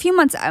was a few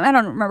months, I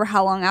don't remember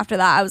how long after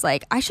that, I was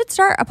like, I should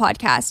start a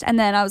podcast. And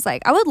then I was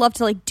like, I would love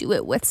to do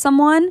it with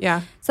someone.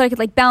 Yeah. So I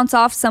could bounce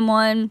off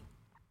someone.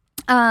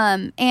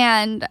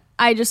 And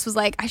I just was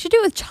like, I should do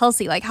it with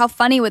Chelsea. How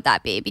funny would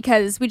that be?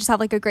 Because we just have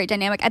a great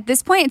dynamic. At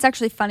this point, it's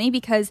actually funny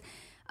because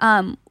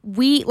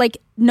we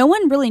no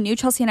one really knew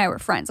Chelsea and I were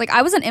friends.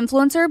 I was an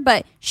influencer,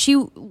 but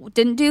she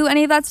didn't do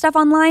any of that stuff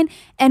online.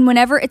 And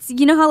whenever it's,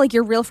 how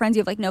your real friends,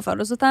 you have no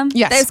photos with them.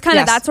 Yes. It's kind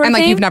of that sort of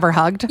thing. And you've never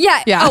hugged.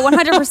 Yeah. Yeah. Oh,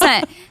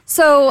 100%.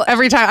 So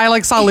every time I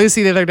saw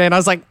Lucy the other day and I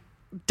was like,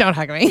 don't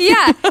hug me.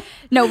 Yeah.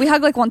 No, we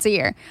hug once a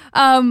year.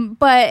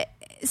 But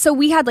so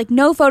we had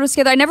no photos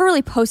together. I never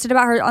really posted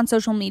about her on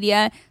social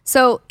media.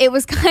 So it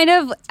was kind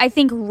of, I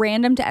think,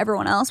 random to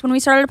everyone else when we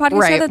started a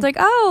podcast together. It's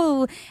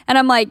oh, and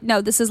I'm like, no,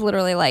 this is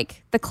literally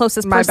the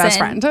closest my person. best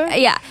friend.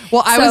 Yeah.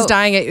 Well, I was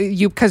dying at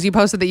you because you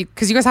posted that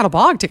because you guys had a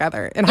blog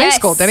together in high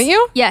school, didn't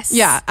you? Yes.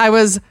 Yeah.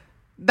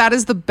 That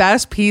is the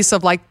best piece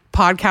of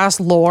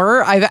podcast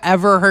lore I've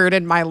ever heard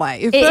in my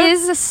life. It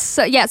is.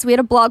 So we had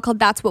a blog called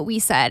That's What We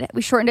Said.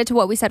 We shortened it to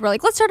What We Said. We're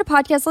like, let's start a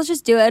podcast. Let's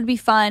just do it. It'd be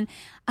fun.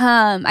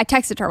 I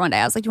texted her one day.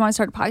 I was like, do you want to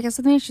start a podcast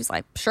with me? She's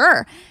like,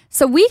 sure.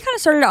 So we kind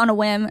of started it on a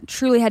whim.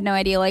 Truly had no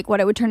idea what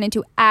it would turn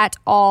into at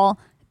all.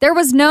 There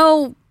was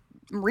no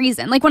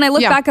reason. When I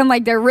look back, I'm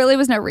like, there really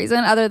was no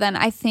reason other than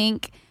I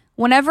think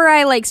whenever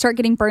I start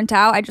getting burnt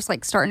out, I just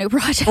start a new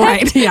project.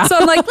 Right. Yeah. So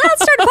I'm like,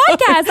 let's start a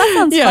podcast. That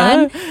sounds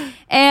fun.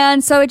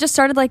 And so it just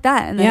started like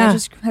that. And then it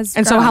just has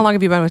And grown. so how long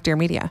have you been with Dear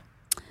Media?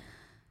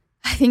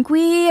 I think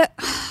it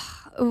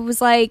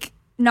was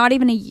not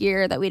even a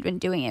year that we'd been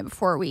doing it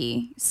before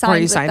we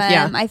signed with them.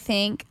 Yeah. I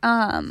think.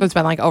 So it's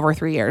been over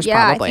 3 years,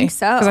 yeah, probably. I think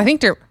so. Because I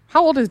think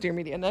how old is Dear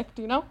Media, Nick?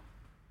 Do you know?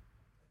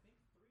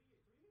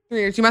 3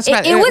 years. You must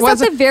have. It was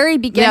at the very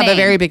beginning. Yeah, the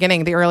very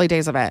beginning, the early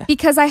days of it.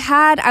 Because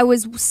I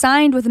was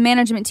signed with a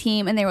management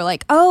team, and they were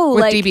like, "Oh,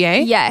 with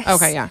DBA." Yes.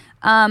 Okay. Yeah.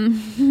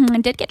 I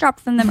did get dropped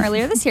from them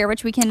earlier this year,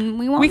 which we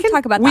won't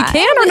talk about. We that.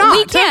 can or not?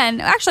 We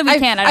can. Actually, we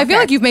can. I feel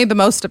like you've made the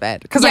most of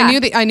it because I knew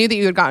that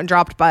you had gotten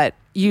dropped, but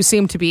you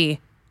seem to be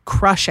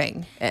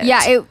crushing it.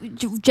 Yeah.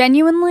 It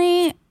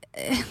genuinely.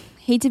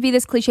 Hate to be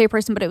this cliche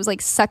person, but it was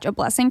such a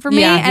blessing for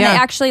me. And it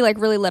actually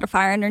really lit a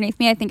fire underneath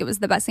me. I think it was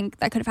the best thing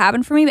that could have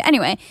happened for me. But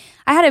anyway,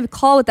 I had a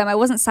call with them. I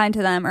wasn't signed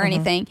to them or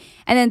anything.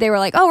 And then they were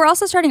like, oh, we're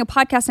also starting a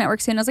podcast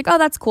network soon. I was like, oh,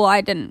 that's cool.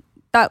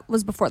 That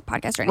was before the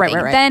podcast or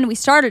anything. Right. Then we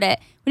started it.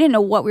 We didn't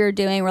know what we were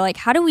doing. We're like,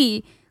 how do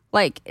we,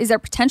 is there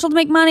potential to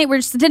make money? We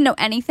just didn't know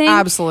anything.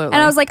 Absolutely.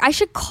 And I was like, I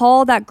should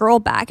call that girl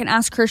back and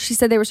ask her. She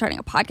said they were starting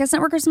a podcast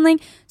network or something.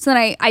 So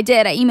then I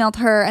did. I emailed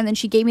her and then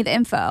she gave me the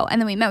info. And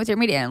then we met with Dear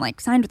Media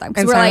and signed with them.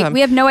 Because we're we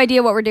have no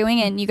idea what we're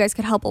doing and you guys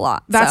could help a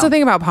lot. That's the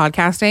thing about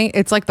podcasting.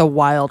 It's the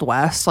Wild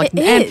West. It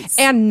is.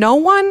 And no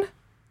one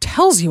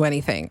tells you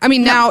anything. I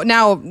mean,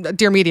 now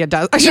Dear Media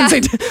does. I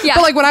shouldn't say,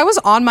 but when I was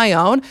on my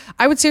own,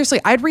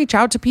 I'd reach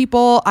out to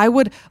people. I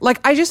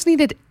just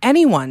needed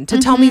anyone to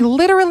tell me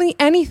literally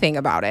anything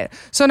about it.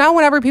 So now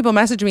whenever people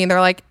message me and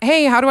they're like,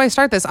 hey, how do I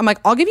start this? I'm like,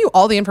 I'll give you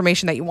all the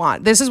information that you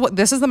want. This is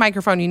the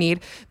microphone you need.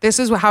 This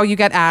is how you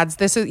get ads.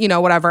 This is,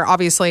 whatever.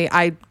 Obviously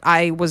I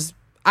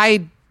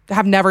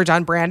have never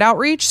done brand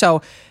outreach.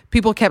 So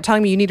people kept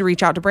telling me you need to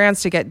reach out to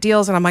brands to get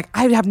deals. And I'm like,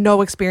 I have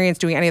no experience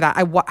doing any of that.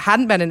 I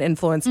hadn't been an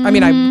influencer. I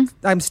mean,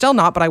 I'm still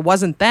not, but I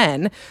wasn't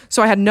then.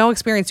 So I had no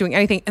experience doing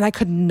anything and I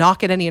could not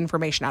get any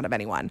information out of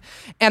anyone.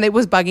 And it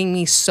was bugging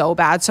me so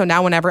bad. So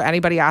now whenever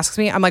anybody asks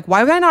me, I'm like,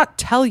 why would I not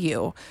tell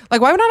you? Why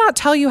would I not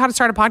tell you how to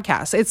start a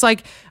podcast? It's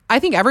I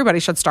think everybody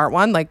should start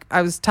one.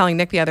 I was telling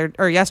Nick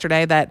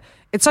yesterday that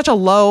it's such a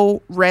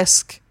low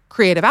risk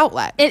creative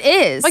outlet. It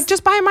is.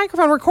 Just buy a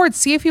microphone, record,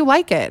 see if you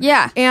like it.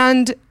 Yeah.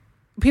 And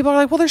people are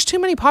like, well, there's too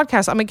many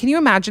podcasts. I'm like, can you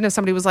imagine if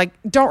somebody was like,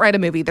 don't write a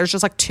movie. There's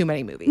just too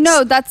many movies.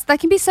 No, that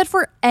can be said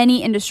for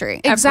any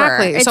industry.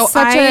 Exactly. Ever. It's so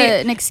such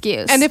an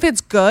excuse. And if it's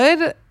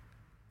good,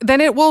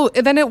 then it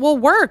will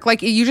work.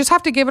 You just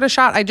have to give it a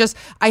shot.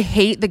 I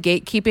hate the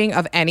gatekeeping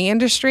of any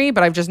industry,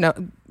 but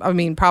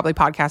probably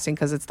podcasting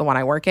because it's the one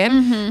I work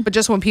in. But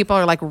just when people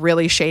are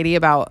really shady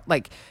about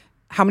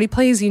how many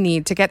plays you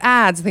need to get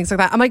ads and things like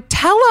that. I'm like,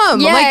 tell them.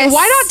 Yes. Like,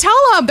 why not tell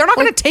them? They're not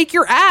going to take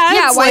your ads.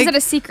 Yeah, why like, is it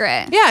a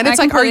secret? Yeah, and it's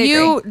like, are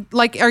you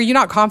agree.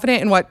 not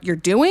confident in what you're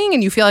doing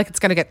and you feel like it's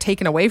going to get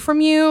taken away from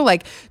you?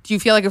 Like, do you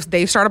feel like if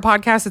they start a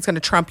podcast, it's going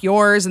to trump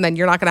yours and then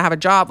you're not going to have a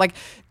job? Like,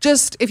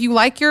 just if you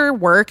like your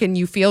work and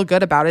you feel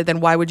good about it, then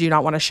why would you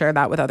not want to share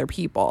that with other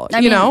people? I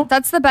mean,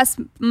 that's the best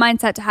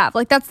mindset to have.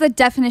 Like, that's the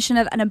definition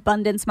of an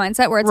abundance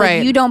mindset, where it's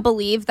like you don't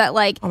believe that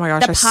like oh my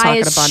gosh, the pie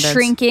is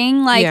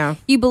shrinking. Like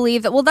you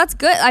believe that. Well, that's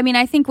good. I mean,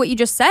 I think what you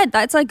just said,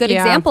 that's a good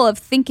example of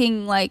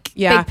thinking like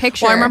big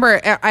picture. Well,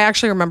 I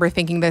actually remember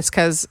thinking this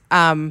because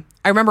I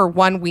remember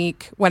one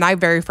week when I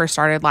very first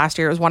started last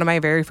year, it was one of my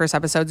very first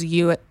episodes.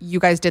 You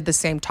guys did the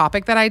same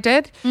topic that I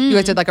did. You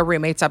guys did like a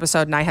roommates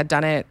episode and I had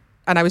done it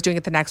and I was doing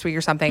it the next week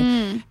or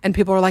something. And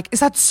people were like, is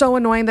that so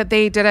annoying that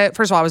they did it?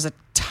 First of all, it was a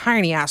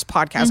tiny ass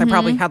podcast. I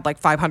probably had like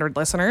 500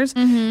 listeners.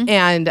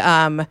 And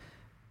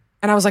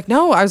I was like,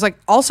 no, I was like,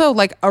 also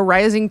like a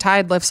rising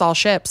tide lifts all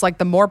ships. Like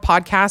the more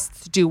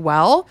podcasts do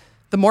well,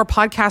 the more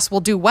podcasts will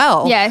do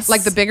well. Yes.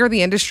 Like the bigger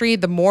the industry,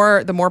 the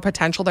more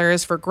potential there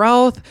is for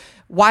growth.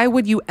 Why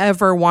would you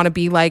ever want to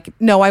be like,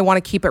 no, I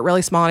want to keep it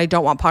really small and I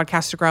don't want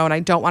podcasts to grow and I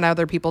don't want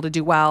other people to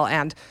do well.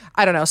 And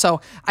I don't know. So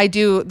I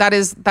do, that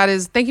is,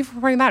 thank you for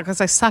pointing that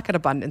because I suck at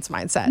abundance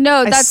mindset.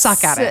 No, I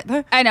suck at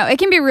it. I know. It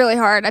can be really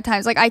hard at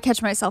times. Like I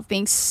catch myself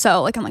being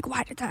so like, I'm like,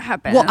 why did that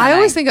happen? Well, I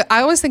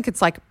always think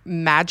it's like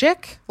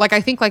magic. Like I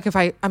think like if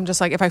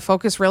I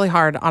focus really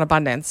hard on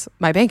abundance,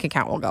 my bank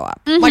account will go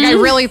up. Like I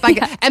really like,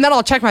 and then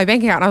I'll check my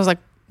bank account and I was like,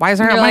 why is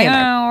there no money in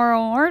there?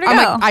 Where'd it I'm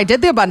go? like, I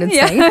did the abundance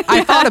thing.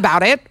 I thought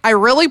about it. I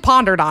really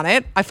pondered on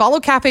it. I follow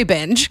Cafe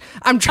Binge.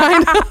 I'm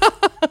trying to,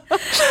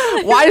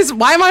 why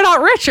am I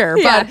not richer?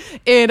 Yeah.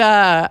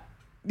 But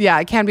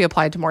it can be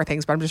applied to more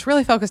things, but I'm just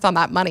really focused on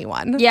that money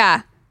one.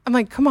 Yeah. I'm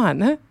like, come on,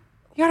 you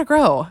gotta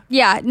grow.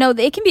 Yeah, no,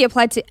 it can be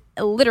applied to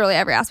literally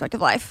every aspect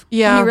of life.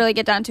 Yeah. When you really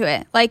get down to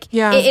it. Like,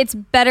 it's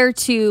better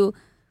to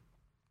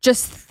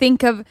just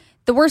think of,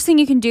 the worst thing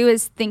you can do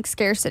is think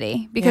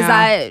scarcity, because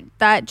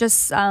that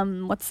just,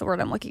 what's the word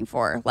I'm looking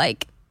for?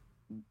 Like,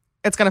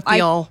 it's going to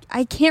feel.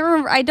 I can't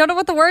remember. I don't know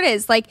what the word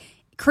is. Like,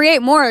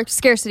 create more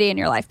scarcity in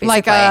your life,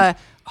 basically. Like,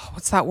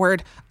 what's that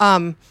word?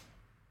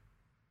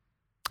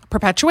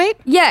 Perpetuate?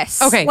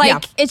 Yes. Okay.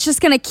 Like, it's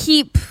just going to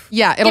keep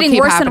it'll getting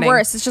keep worse happening. and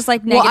worse. It's just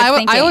like negative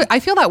thinking. I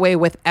feel that way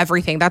with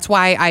everything. That's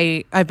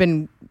why I've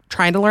been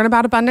trying to learn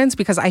about abundance,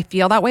 because I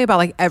feel that way about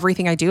like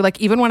everything I do.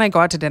 Like even when I go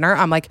out to dinner,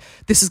 I'm like,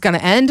 this is going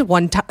to end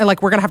one time.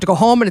 Like we're going to have to go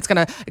home and it's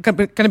going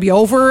to be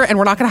over and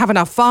we're not going to have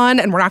enough fun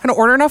and we're not going to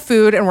order enough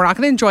food and we're not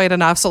going to enjoy it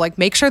enough. So like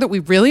make sure that we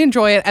really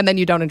enjoy it and then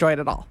you don't enjoy it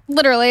at all.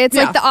 Literally. It's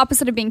like the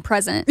opposite of being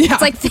present. Yeah.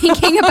 It's like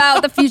thinking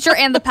about the future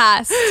and the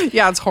past.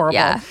 Yeah, it's horrible.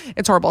 Yeah.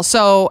 It's horrible.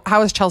 So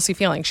how is Chelsea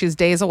feeling? She's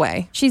days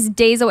away. She's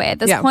days away. At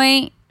this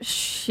point,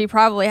 she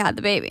probably had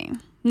the baby.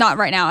 Not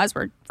right now as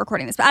we're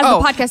recording this, but as the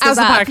podcast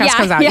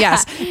comes out,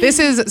 yes. This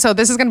is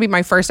going to be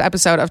my first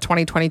episode of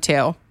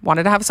 2022.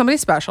 Wanted to have somebody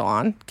special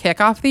on,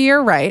 kick off the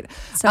year right.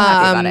 So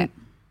happy about it.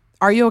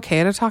 Are you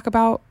okay to talk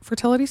about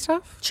fertility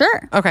stuff?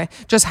 Sure. Okay.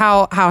 Just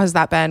how has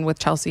that been with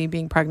Chelsea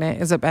being pregnant?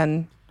 Has it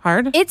been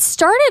hard? It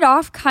started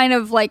off kind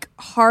of like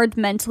hard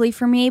mentally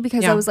for me,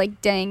 because I was like,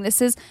 dang, this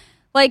is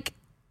like,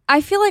 I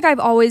feel like I've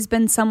always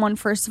been someone,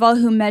 first of all,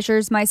 who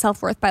measures my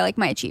self-worth by like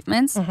my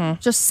achievements.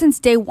 Just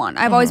since day one.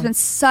 I've always been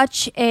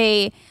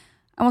I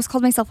almost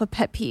called myself a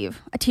pet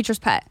peeve, a teacher's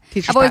pet.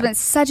 I've always been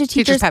such a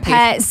teacher's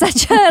pet,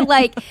 such a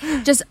like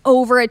just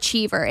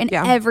overachiever in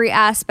every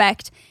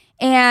aspect.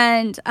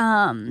 And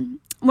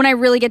when I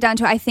really get down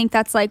to it, I think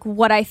that's like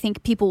what I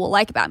think people will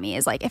like about me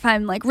is like, if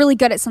I'm like really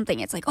good at something,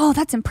 it's like, oh,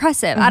 that's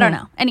impressive. I don't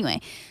know.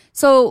 Anyway,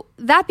 so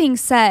that being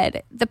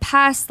said, the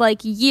past like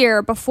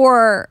year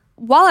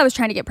while I was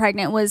trying to get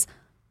pregnant was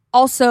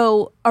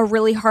also a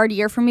really hard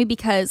year for me,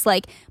 because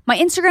like my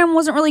Instagram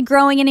wasn't really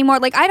growing anymore.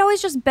 Like I'd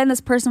always just been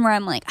this person where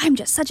I'm like, I'm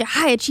just such a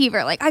high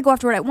achiever. Like I go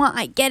after what I want.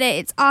 I get it.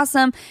 It's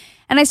awesome.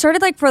 And I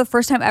started like for the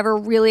first time ever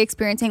really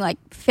experiencing like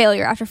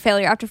failure after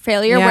failure after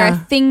failure,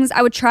 where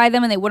I would try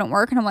them and they wouldn't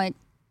work. And I'm like,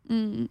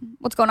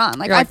 what's going on?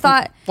 Like I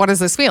thought, what is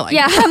this feeling?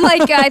 Yeah, I'm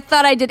like, I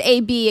thought I did A,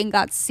 B and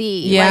got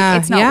C. Yeah, like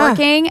it's not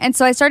working. And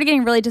so I started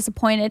getting really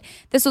disappointed.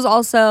 This was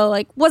also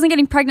like, wasn't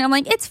getting pregnant. I'm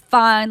like, it's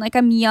fine. Like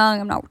I'm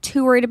young. I'm not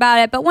too worried about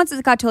it. But once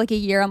it got to like a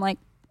year, I'm like,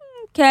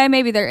 okay,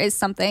 maybe there is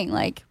something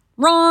like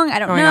wrong. I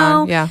don't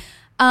know. Yeah.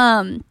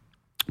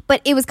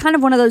 But it was kind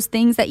of one of those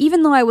things that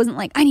even though I wasn't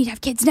like, I need to have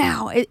kids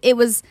now,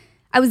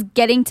 I was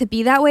getting to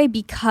be that way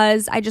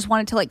because I just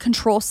wanted to like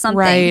control something.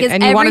 Right.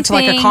 And you wanted to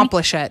like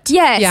accomplish it.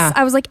 Yes. Yeah.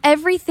 I was like,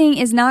 everything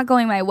is not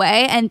going my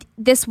way. And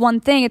this one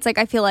thing, it's like,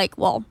 I feel like,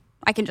 well,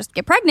 I can just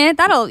get pregnant.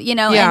 That'll, and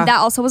that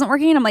also wasn't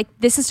working. And I'm like,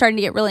 this is starting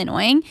to get really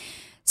annoying.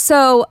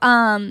 So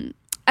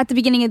at the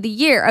beginning of the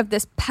year, of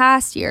this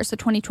past year, so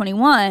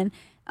 2021,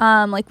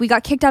 like we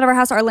got kicked out of our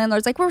house. Our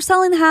landlord's like, we're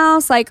selling the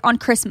house like on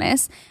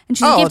Christmas, and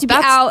she's like, you have to be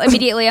out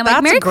immediately. I'm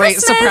like, Merry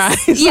Christmas. That's a great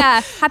surprise.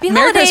 Yeah, happy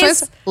Merry holidays.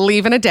 Christmas,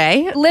 leave in a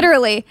day.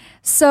 Literally.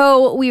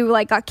 So we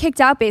like got kicked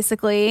out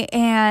basically,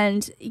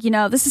 and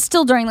this is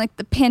still during like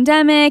the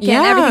pandemic and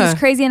everything was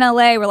crazy in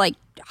LA. We're like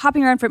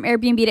hopping around from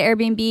Airbnb to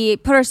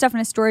Airbnb, put our stuff in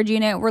a storage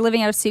unit. We're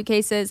living out of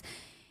suitcases.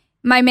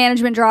 My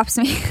management drops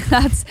me.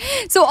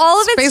 So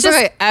all of it's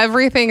basically just,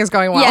 everything is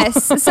going well.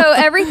 Yes. So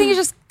everything is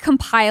just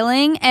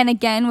compiling. And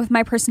again, with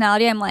my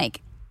personality, I'm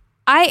like,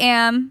 I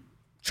am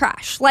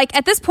trash. Like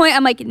at this point,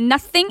 I'm like,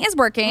 nothing is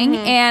working,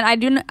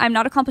 and I'm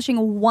not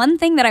accomplishing one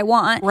thing that I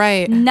want.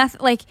 Right.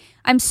 Nothing. Like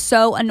I'm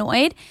so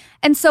annoyed.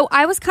 And so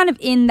I was kind of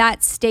in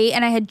that state,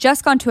 and I had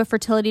just gone to a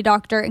fertility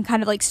doctor and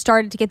kind of like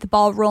started to get the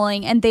ball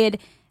rolling, and they had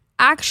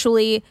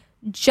actually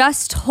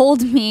just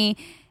told me,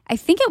 I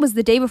think it was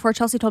the day before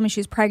Chelsea told me she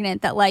was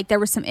pregnant, that like there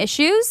were some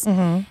issues.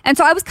 And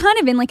so I was kind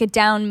of in like a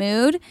down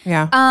mood.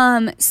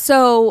 Yeah.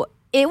 So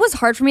it was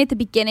hard for me at the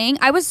beginning.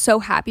 I was so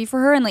happy for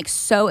her and like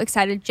so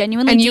excited,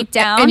 genuinely deep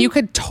down. And you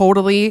could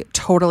totally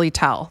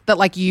tell that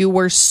like you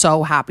were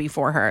so happy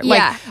for her.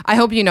 Yeah. Like I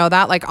hope you know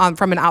that, like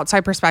from an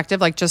outside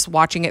perspective, like just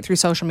watching it through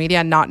social media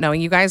and not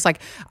knowing you guys, like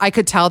I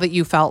could tell that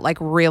you felt like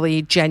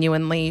really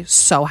genuinely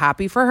so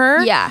happy for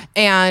her. Yeah.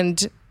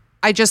 And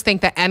I just think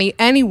that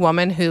any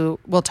woman who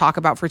will talk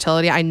about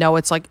fertility, I know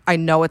it's hard. I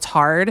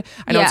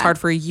know it's hard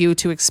for you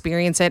to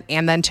experience it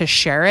and then to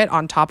share it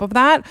on top of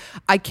that.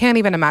 I can't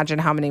even imagine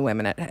how many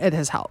women it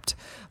has helped.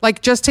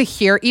 Like just to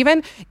hear,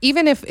 even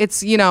if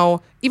it's, even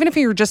if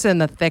you're just in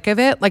the thick of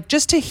it, like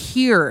just to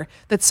hear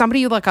that somebody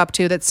you look up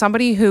to, that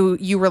somebody who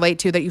you relate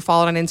to, that you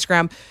followed on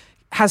Instagram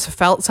has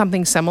felt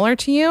something similar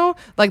to you,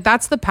 like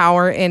that's the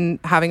power in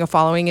having a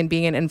following and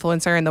being an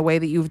influencer and the way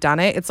that you've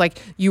done it. It's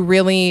like you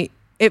really...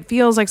 It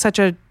feels like such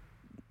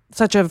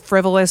a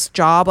frivolous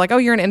job, like, oh,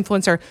 you're an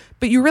influencer,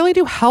 but you really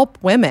do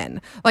help women.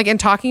 Like, and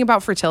talking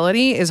about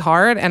fertility is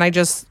hard. And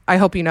I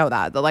hope you know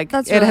that like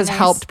that's it really has nice.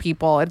 helped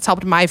people. It's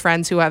helped my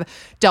friends who have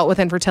dealt with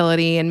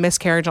infertility and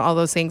miscarriage and all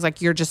those things.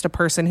 Like you're just a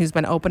person who's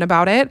been open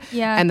about it,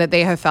 and that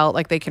they have felt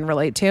like they can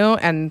relate to.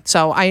 And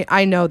so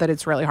I know that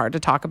it's really hard to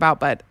talk about,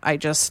 but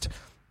it's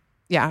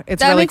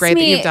really great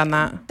that you've done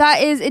that.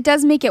 It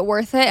does make it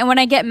worth it. And when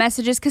I get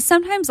messages, because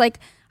sometimes like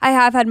I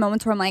have had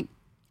moments where I'm like,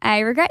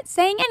 I regret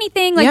saying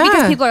anything, like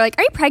because people are like,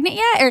 are you pregnant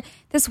yet? Or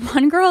this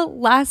one girl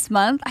last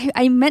month,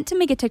 I meant to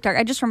make a TikTok.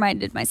 I just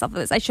reminded myself of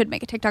this. I should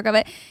make a TikTok of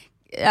it.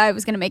 I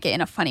was going to make it in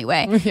a funny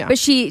way. Yeah. But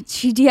she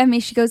DM'd me.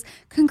 She goes,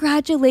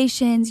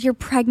 congratulations, you're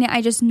pregnant.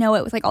 I just know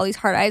it, with like all these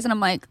heart eyes. And I'm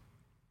like,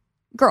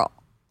 girl.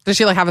 Does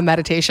she like have a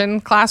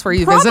meditation class where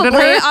you Probably. visited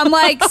her? I'm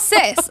like,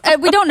 sis,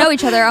 we don't know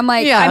each other. I'm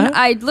like,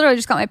 I literally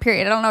just got my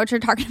period. I don't know what you're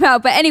talking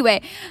about. But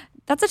anyway,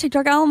 that's a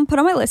TikTok I'll put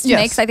on my list to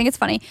make because I think it's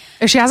funny.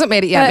 If she hasn't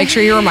made it yet, make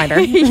sure you remind her.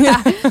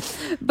 Yeah.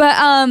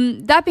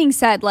 But that being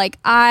said, like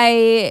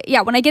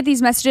when I get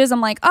these messages, I'm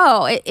like,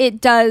 oh,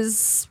 it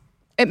does.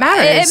 It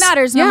matters. It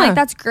matters. And I'm like,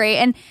 that's great.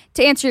 And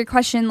to answer your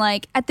question,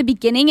 like at the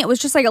beginning, it was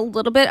just like a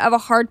little bit of a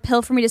hard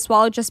pill for me to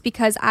swallow just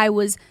because I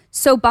was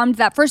so bummed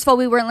that, first of all,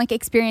 we weren't like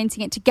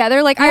experiencing it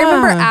together. Like I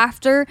remember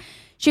after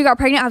she got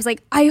pregnant, I was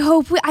like, I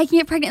hope I can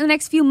get pregnant in the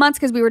next few months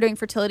because we were doing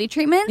fertility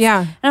treatments.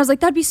 Yeah. And I was like,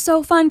 that'd be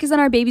so fun because then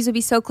our babies would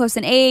be so close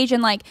in age.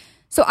 And like,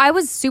 so I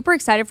was super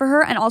excited for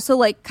her and also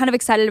like kind of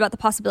excited about the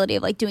possibility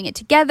of like doing it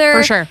together.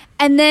 For sure.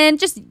 And then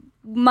just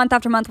month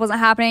after month wasn't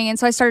happening. And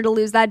so I started to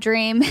lose that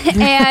dream.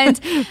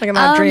 And like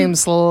that dream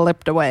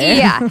slipped away.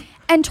 Yeah.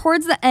 And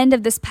towards the end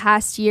of this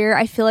past year,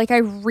 I feel like I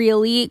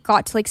really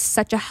got to like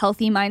such a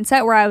healthy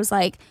mindset where I was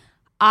like,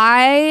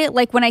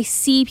 when I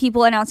see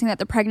people announcing that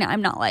they're pregnant,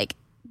 I'm not like,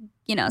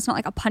 it's not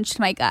like a punch to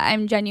my gut.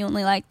 I'm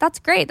genuinely like, that's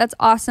great. That's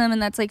awesome. And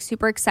that's like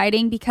super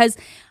exciting because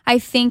I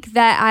think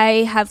that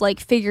I have like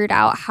figured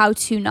out how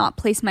to not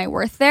place my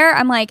worth there.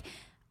 I'm like,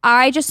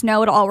 I just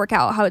know it'll all work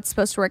out how it's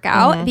supposed to work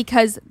out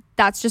because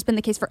that's just been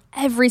the case for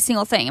every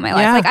single thing in my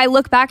life. Like I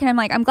look back and I'm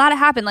like, I'm glad it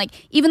happened.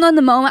 Like even though in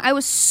the moment I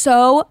was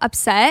so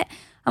upset,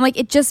 I'm like,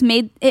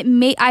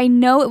 I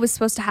know it was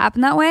supposed to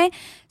happen that way.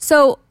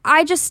 So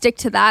I just stick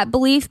to that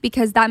belief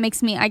because that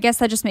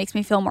just makes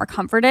me feel more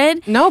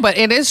comforted. No, but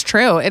it is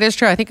true. It is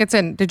true. I think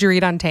did you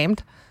read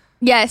Untamed?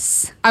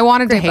 Yes. I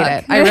wanted to hate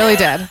it. I really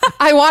did.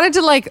 I wanted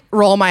to like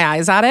roll my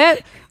eyes at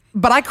it,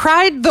 but I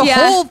cried the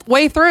whole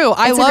way through.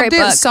 I loved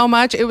it so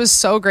much. It was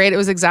so great. It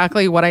was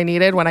exactly what I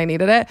needed when I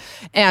needed it.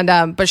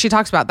 And, but she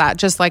talks about that.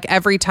 Just like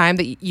every time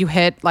that you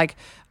hit like,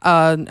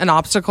 an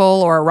obstacle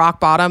or a rock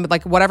bottom,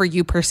 like whatever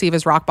you perceive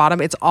as rock bottom,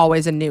 it's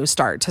always a new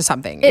start to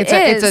something. It's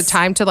a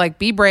time to like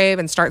be brave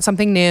and start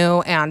something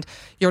new, and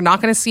you're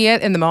not going to see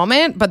it in the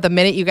moment, but the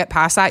minute you get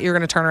past that, you're going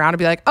to turn around and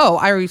be like, oh,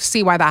 I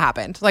see why that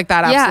happened. Like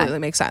that absolutely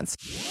makes sense.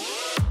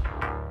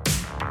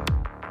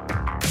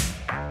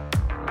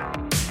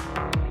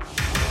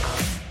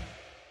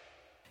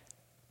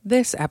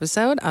 This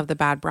episode of The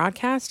Bad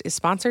Broadcast is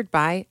sponsored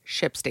by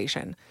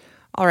ShipStation.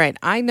 All right,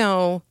 I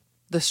know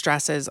the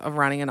stresses of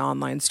running an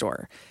online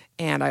store.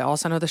 And I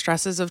also know the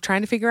stresses of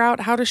trying to figure out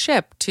how to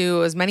ship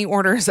to as many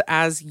orders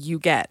as you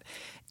get.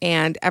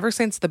 And ever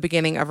since the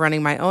beginning of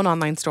running my own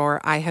online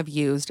store, I have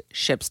used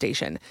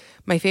ShipStation.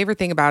 My favorite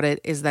thing about it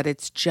is that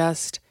it's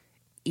just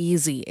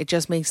easy. It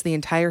just makes the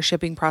entire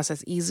shipping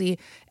process easy.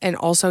 And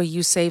also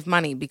you save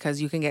money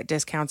because you can get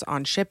discounts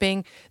on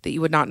shipping that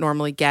you would not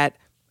normally get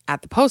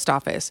at the post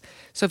office.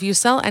 So if you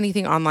sell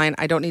anything online,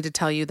 I don't need to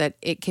tell you that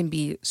it can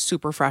be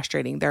super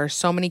frustrating. There are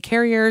so many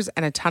carriers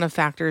and a ton of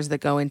factors that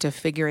go into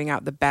figuring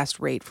out the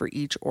best rate for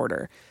each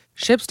order.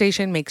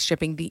 ShipStation makes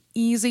shipping the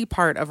easy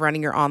part of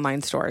running your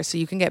online store so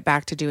you can get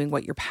back to doing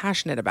what you're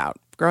passionate about,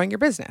 growing your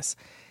business.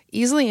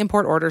 Easily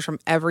import orders from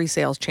every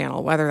sales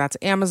channel, whether that's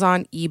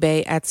Amazon,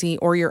 eBay, Etsy,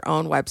 or your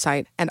own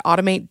website, and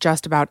automate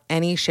just about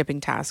any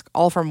shipping task,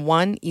 all from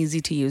one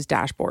easy-to-use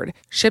dashboard.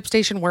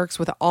 ShipStation works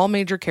with all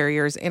major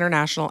carriers,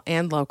 international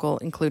and local,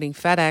 including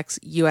FedEx,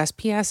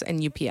 USPS,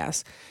 and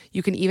UPS.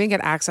 You can even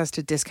get access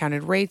to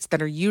discounted rates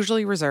that are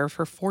usually reserved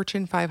for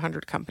Fortune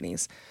 500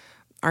 companies.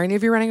 Are any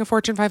of you running a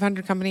Fortune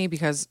 500 company?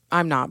 Because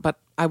I'm not, but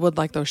I would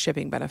like those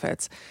shipping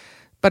benefits.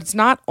 But it's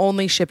not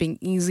only shipping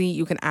easy,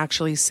 you can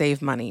actually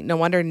save money. No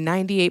wonder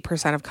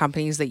 98% of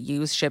companies that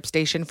use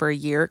ShipStation for a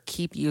year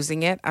keep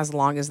using it as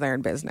long as they're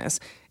in business.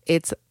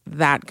 It's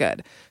that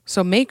good.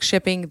 So make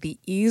shipping the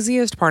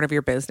easiest part of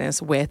your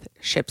business with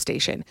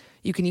ShipStation.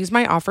 You can use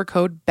my offer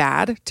code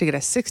BAD to get a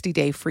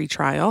 60-day free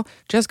trial.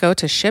 Just go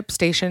to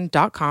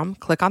ShipStation.com,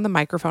 click on the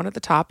microphone at the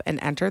top, and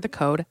enter the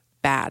code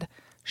BAD.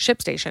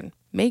 ShipStation.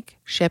 Make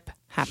ship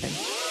happen.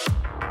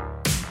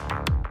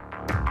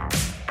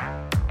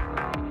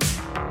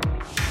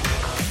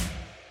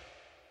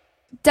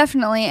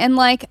 Definitely. And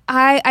like,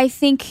 I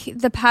think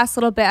the past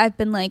little bit I've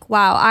been like,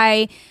 wow,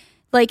 I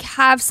like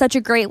have such a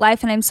great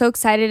life and I'm so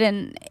excited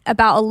and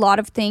about a lot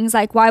of things.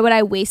 Like, why would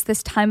I waste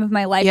this time of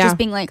my life just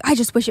being like, I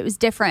just wish it was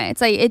different.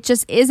 It's like, it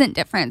just isn't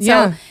different.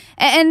 So,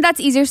 and that's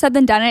easier said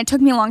than done. And it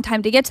took me a long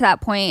time to get to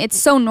that point. It's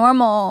so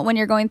normal when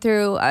you're going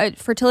through a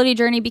fertility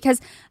journey,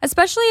 because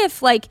especially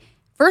if like,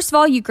 first of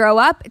all, you grow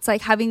up, it's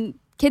like having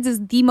kids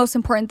is the most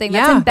important thing.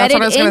 That's embedded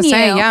in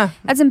you.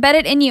 That's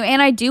embedded in you.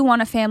 And I do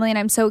want a family and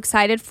I'm so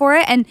excited for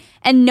it.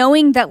 And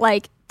knowing that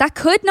like that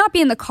could not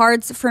be in the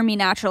cards for me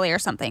naturally or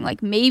something.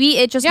 Like maybe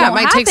it just won't happen.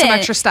 It might take some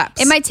extra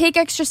steps. It might take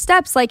extra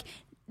steps. Like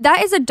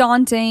that is a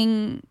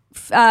daunting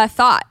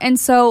thought. And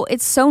so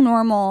it's so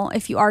normal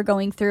if you are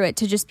going through it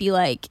to just be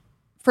like,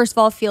 first of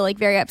all, feel like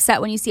very upset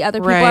when you see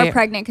other people are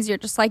pregnant because you're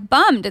just like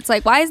bummed. It's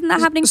like, why isn't that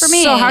happening for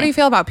me? So how do you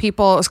feel about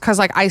people? Because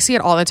like I see it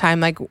all the time,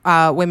 like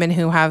women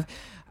who have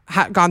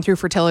gone through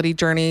fertility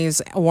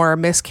journeys or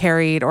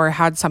miscarried or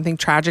had something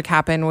tragic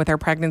happen with their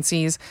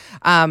pregnancies.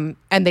 And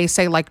they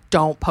say like,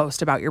 don't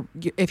post about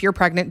if you're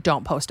pregnant,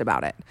 don't post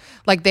about it.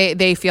 Like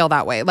they feel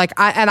that way. Like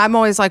I'm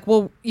always like,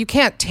 well, you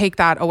can't take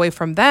that away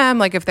from them.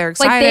 Like if they're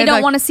excited, like they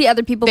don't want to see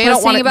other people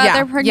posting about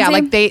their pregnancy. Yeah.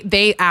 Like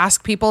they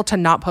ask people to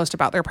not post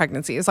about their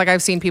pregnancies. Like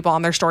I've seen people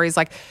on their stories,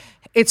 like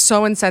it's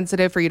so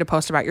insensitive for you to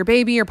post about your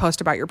baby or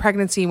post about your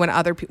pregnancy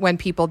when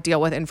people deal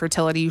with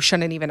infertility. You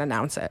shouldn't even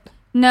announce it.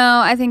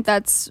 No, I think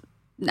that's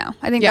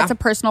a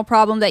personal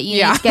problem that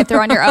you need to get through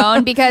on your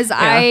own, because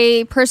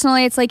I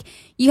personally, it's like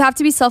you have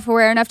to be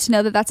self-aware enough to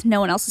know that that's no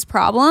one else's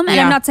problem. And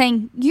I'm not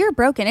saying you're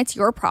broken, it's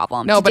your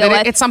problem. No, but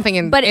it's something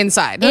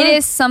inside. It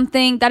is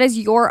something that is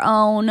your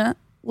own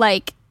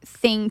like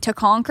thing to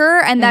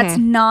conquer, and that's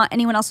not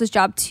anyone else's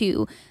job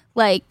to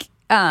like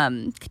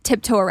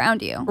tiptoe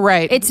around you.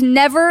 Right. It's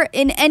never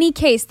in any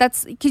case,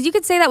 that's because you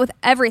could say that with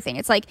everything.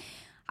 It's like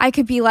I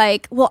could be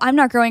like, well, I'm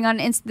not growing on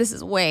this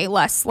is way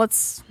less.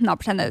 Let's not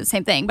pretend they're the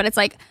same thing. But it's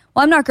like,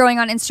 well, I'm not growing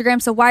on Instagram,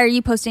 so why are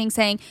you posting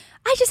saying,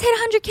 I just hit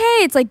 100K?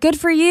 It's like, good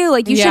for you.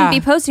 Like, you shouldn't be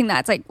posting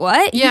that. It's like,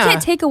 what? You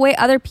can't take away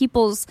other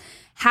people's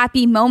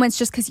happy moments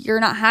just because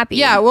you're not happy.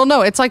 Yeah, well, no,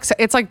 it's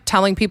like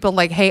telling people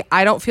like, hey,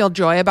 I don't feel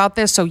joy about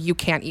this, so you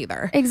can't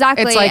either.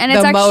 Exactly. It's like and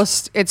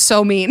it's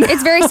so mean.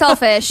 It's very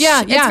selfish.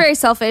 Yeah. It's very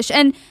selfish.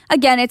 And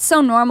again, it's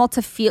so normal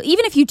to feel,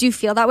 even if you do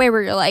feel that way,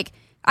 where you're like,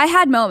 I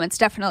had moments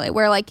definitely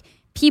where like,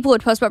 people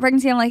would post about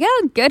pregnancy. I'm like,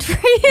 oh, good for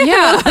you.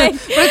 Yeah. Like,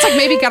 but it's like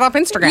maybe get off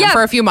Instagram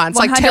for a few months,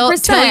 100%.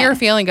 Like till you're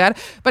feeling good.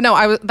 But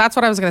no, that's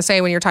what I was going to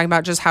say when you're talking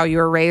about just how you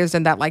were raised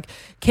and that like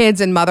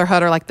kids and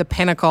motherhood are like the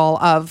pinnacle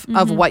of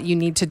what you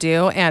need to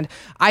do. And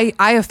I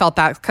have felt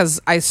that because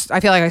I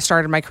feel like I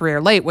started my career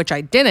late, which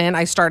I didn't.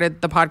 I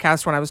started the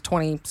podcast when I was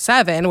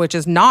 27, which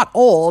is not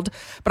old,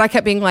 but I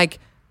kept being like,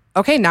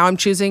 okay, now I'm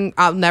choosing,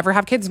 I'll never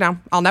have kids now.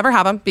 I'll never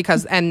have them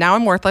and now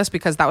I'm worthless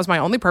because that was my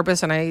only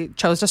purpose and I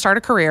chose to start a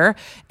career.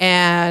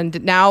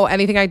 And now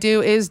anything I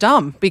do is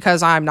dumb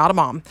because I'm not a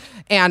mom.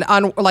 And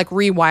like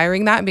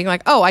rewiring that and being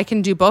like, oh, I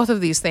can do both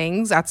of these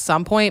things at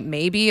some point,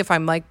 maybe if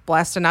I'm like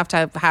blessed enough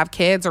to have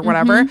kids or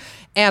whatever.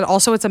 And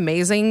also it's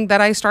amazing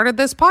that I started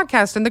this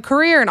podcast and the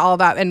career and all of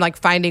that and like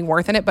finding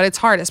worth in it. But it's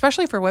hard,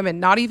 especially for women,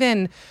 not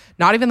even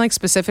like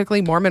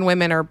specifically Mormon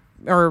women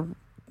or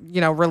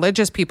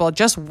religious people,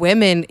 just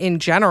women in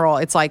general.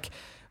 It's like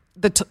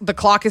the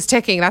clock is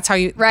ticking. That's how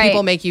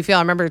people make you feel.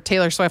 I remember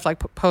Taylor Swift like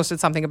posted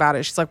something about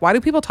it. She's like, why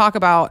do people talk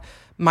about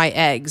my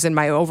eggs and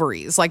my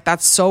ovaries? Like,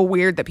 that's so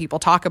weird that people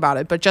talk about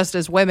it. But just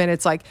as women,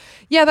 it's like,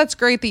 yeah, that's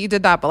great that you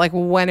did that. But like,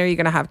 when are you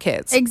going to have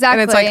kids?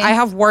 Exactly. And it's like, I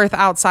have worth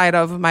outside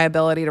of my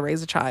ability to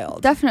raise a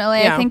child.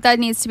 Definitely. I think that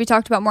needs to be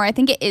talked about more. I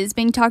think it is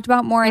being talked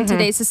about more in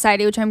today's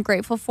society, which I'm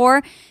grateful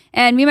for.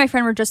 And me and my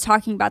friend were just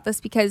talking about this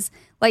because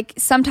like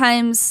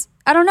sometimes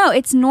I don't know.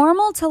 It's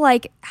normal to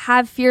like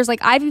have fears. Like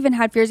I've even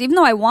had fears, even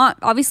though I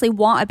obviously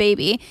want a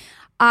baby.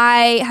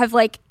 I have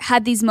like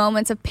had these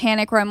moments of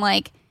panic where I'm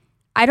like,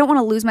 I don't want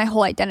to lose my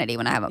whole identity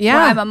when I'm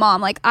a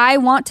mom. Like I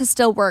want to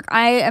still work.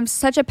 I am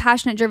such a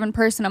passionate, driven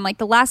person. I'm like,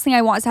 the last thing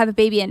I want is to have a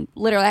baby and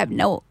literally I have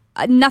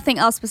nothing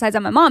else besides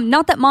I'm a mom.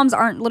 Not that moms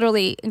aren't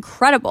literally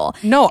incredible.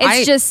 No,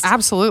 it's just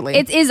absolutely.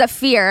 It is a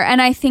fear,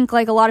 and I think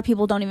like a lot of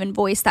people don't even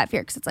voice that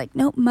fear because it's like,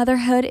 no,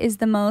 motherhood is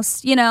the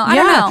most. I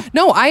don't know.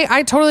 No,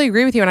 I totally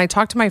agree with you, and I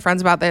talk to my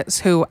friends about this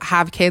who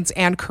have kids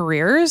and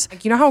careers.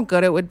 Like, you know how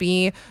good it would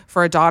be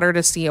for a daughter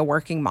to see a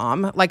working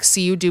mom, like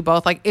see you do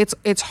both. Like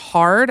it's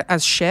hard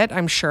as shit,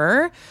 I'm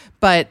sure.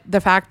 But the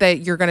fact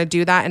that you're going to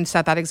do that and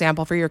set that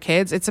example for your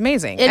kids, it's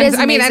amazing. It is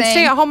amazing. I mean, and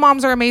stay-at-home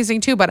moms are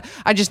amazing too, but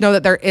I just know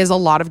that there is a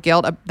lot of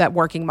guilt that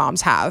working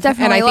moms have.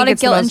 Definitely, and I a think lot of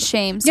it's guilt and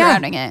shame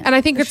surrounding it. And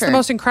I think it's the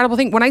most incredible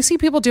thing. When I see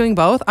people doing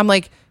both, I'm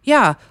like,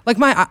 yeah, like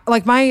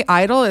my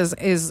idol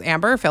is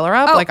Amber. Fill her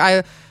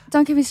up.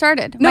 Don't get me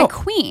started. No,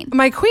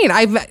 my queen.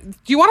 Do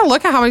you want to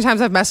look at how many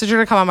times I've messaged her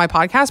to come on my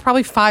podcast?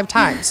 Probably 5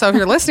 times. So if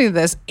you're listening to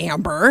this,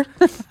 Amber,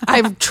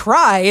 I've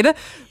tried.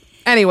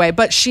 Anyway,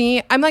 but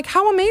I'm like,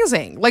 how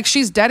amazing. Like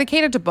she's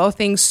dedicated to both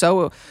things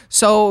so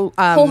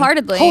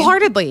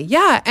wholeheartedly.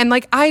 Yeah. And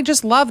like, I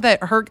just love that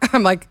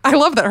I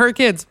love that her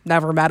kids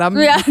never met him.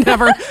 Yeah.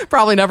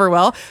 Probably never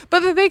will. But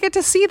that they get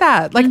to see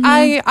that. Like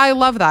I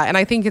love that. And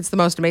I think it's the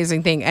most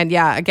amazing thing. And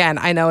yeah, again,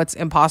 I know it's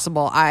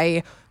impossible.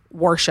 I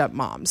worship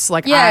moms.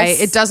 Like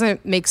it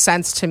doesn't make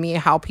sense to me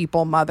how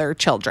people mother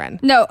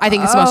children. No. I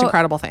think it's the most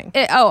incredible thing.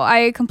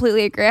 I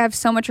completely agree. I have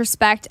so much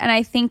respect. And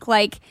I think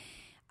like,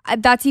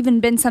 that's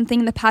even been something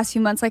in the past few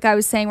months, like I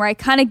was saying, where I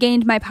kind of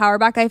gained my power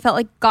back. I felt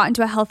like got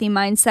into a healthy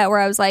mindset where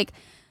I was like,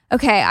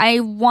 okay, I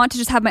want to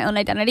just have my own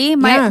identity.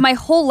 My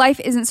whole life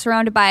isn't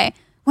surrounded by,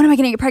 when am I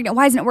going to get pregnant?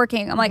 Why isn't it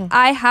working? I'm like,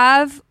 I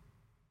have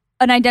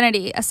an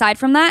identity aside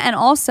from that. And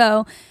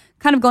also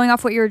kind of going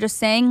off what you were just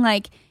saying,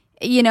 like,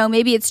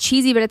 maybe it's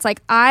cheesy, but it's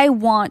like, I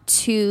want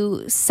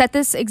to set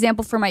this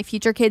example for my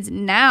future kids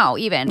now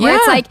even. Where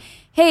it's like,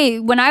 hey,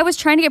 when I was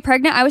trying to get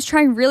pregnant, I was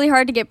trying really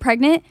hard to get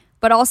pregnant.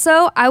 But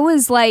also, I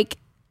was like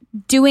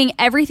doing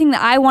everything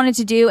that I wanted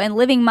to do and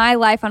living my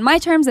life on my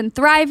terms and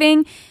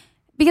thriving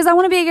because I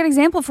want to be a good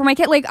example for my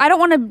kid. Like, I don't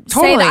want to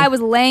say that I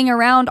was laying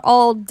around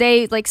all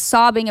day, like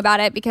sobbing about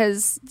it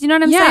because, do you know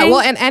what I'm saying? Yeah,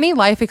 well, and any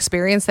life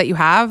experience that you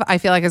have, I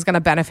feel like is going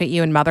to benefit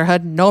you in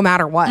motherhood no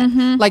matter what.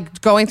 Like,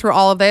 going through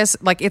all of this,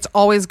 like, it's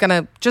always going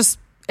to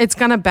it's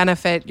going to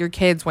benefit your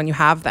kids when you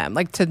have them,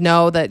 like to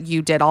know that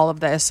you did all of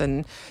this.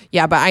 And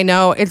but I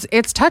know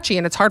it's touchy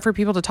and it's hard for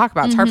people to talk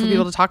about. It's hard for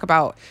people to talk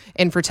about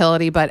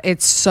infertility, but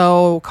it's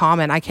so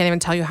common. I can't even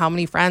tell you how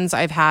many friends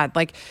I've had.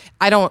 Like,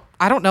 I don't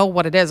know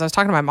what it is. I was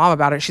talking to my mom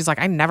about it. She's like,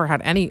 I never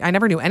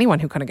knew anyone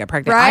who couldn't get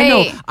pregnant.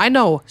 Right. I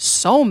know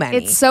so many.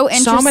 It's so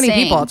interesting. So many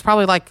people. It's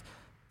probably like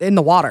in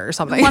the water or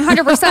something.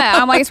 100%.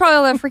 I'm like, it's probably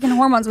all the freaking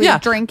hormones we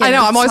drink. I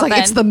know. I'm always like,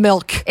 it's the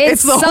milk.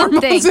 It's the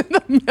hormones in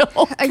the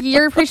milk.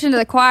 You're preaching to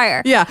the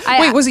choir. Yeah.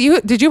 Wait, was it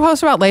you? Did you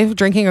post about Leif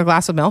drinking a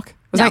glass of milk?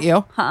 Was that you?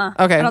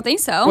 Okay. I don't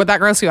think so. Would that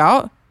gross you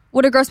out?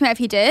 Would it gross me out if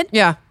he did?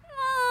 Yeah.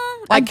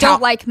 I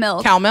don't like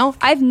milk. Cow milk?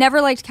 I've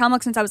never liked cow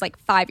milk since I was like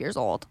 5 years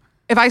old.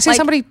 If I see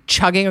somebody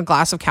chugging a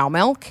glass of cow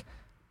milk,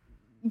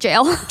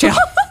 jail.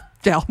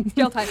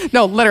 Jail time.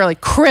 No, literally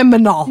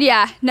criminal.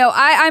 Yeah. No,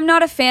 I'm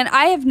not a fan.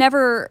 I have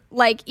never,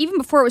 like, even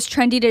before it was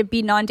trendy to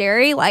be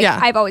non-dairy, like,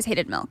 I've always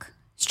hated milk.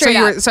 Straight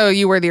up. So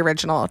you were the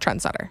original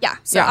trendsetter. Yeah.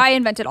 So I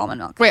invented almond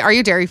milk. Wait, are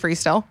you dairy free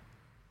still?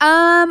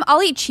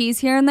 I'll eat cheese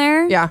here and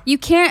there. Yeah. You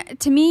can't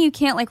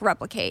like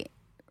replicate.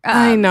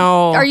 I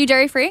know. Are you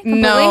dairy free?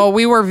 No,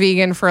 we were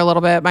vegan for a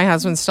little bit. My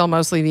husband's still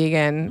mostly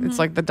vegan. It's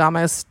like the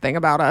dumbest thing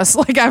about us.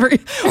 Like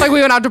we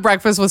went out to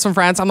breakfast with some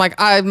friends. I'm like,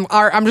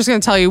 I'm just gonna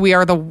tell you, we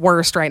are the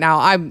worst right now.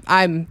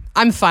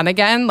 I'm fun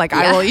again. Like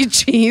I will eat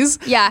cheese.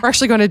 Yeah. We're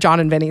actually going to John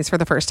and Vinny's for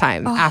the first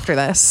time after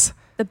this.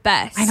 The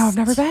best. I know, I've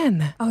never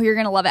been. Oh, you're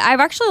gonna love it. I've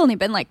actually only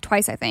been like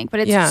twice, I think, but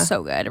it's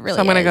so good. It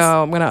really is.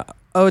 So I'm gonna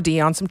OD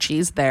on some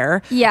cheese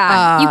there.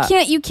 Yeah.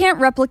 You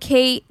can't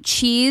replicate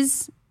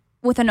cheese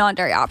with a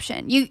non-dairy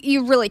option.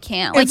 You really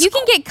can't. Like, you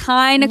can get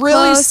kind of really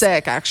close,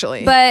 sick,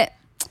 actually. But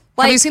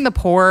like, have you seen the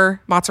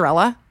poor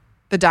mozzarella?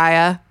 The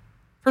Daiya?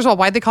 First of all,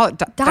 why'd they call it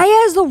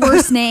Daiya is the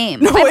worst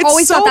name. No, I've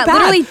always thought that. Bad.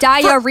 Literally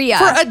diarrhea.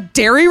 For a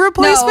dairy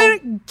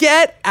replacement? No.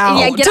 Get out.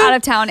 Yeah, get out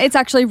of town. It's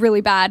actually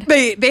really bad.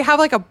 They have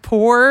like a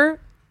pour.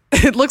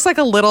 It looks like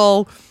a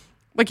little,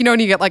 like, you know,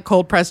 when you get like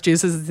cold pressed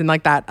juices, it's in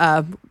like that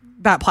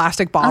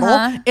plastic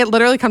bottle. It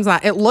literally comes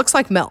out. It looks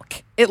like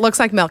milk.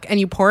 And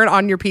you pour it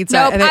on your pizza.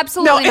 Nope, and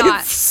absolutely not.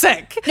 It's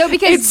sick. No,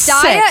 because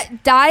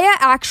Daiya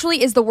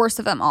actually is the worst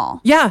of them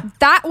all. Yeah.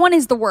 That one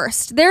is the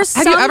worst.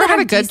 Have you ever had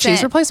a good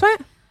cheese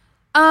replacement?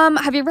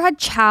 Have you ever had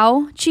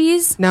chow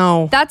cheese?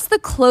 No. That's the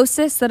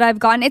closest that I've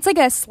gotten. It's like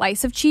a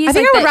slice of cheese. I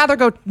think I would rather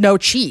go no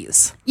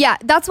cheese. Yeah,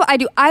 that's what I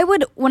do.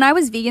 When I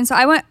was vegan, so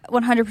I went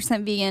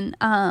 100% vegan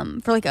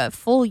for like a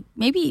full,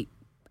 maybe,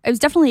 it was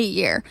definitely a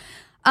year.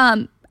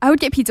 I would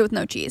get pizza with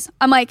no cheese.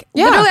 I'm like,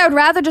 literally, I would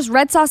rather just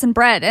red sauce and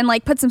bread and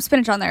like put some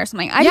spinach on there or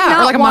something. I do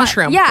not or like a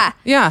mushroom. Yeah.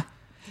 Yeah.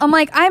 I'm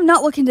like, I'm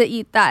not looking to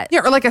eat that. Yeah,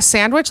 or like a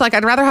sandwich. Like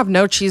I'd rather have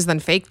no cheese than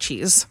fake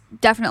cheese.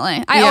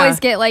 Definitely. I always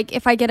get like,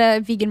 if I get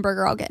a vegan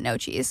burger, I'll get no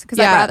cheese because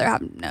I'd rather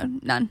have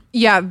none.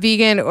 Yeah,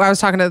 vegan. I was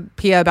talking to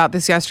Pia about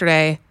this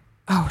yesterday.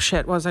 Oh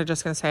shit, what was I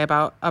just going to say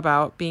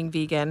about being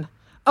vegan?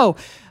 Oh,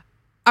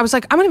 I was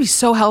like, I'm going to be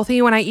so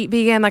healthy when I eat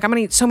vegan. Like I'm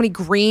going to eat so many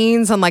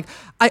greens and like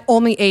I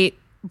only ate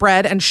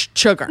bread and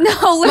sugar.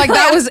 No, like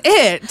that was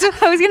it.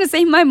 I was gonna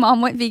say my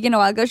mom went vegan a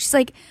while ago. She's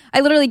like, I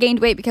literally gained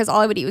weight because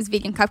all I would eat was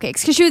vegan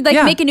cupcakes. Because she would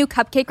like make a new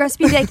cupcake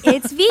recipe, be like,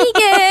 it's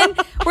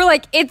vegan. We're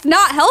like, it's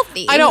not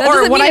healthy. I know.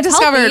 Or when I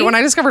discovered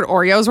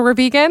Oreos were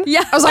vegan,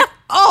 I was like,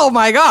 oh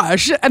my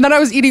gosh. And then I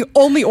was eating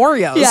only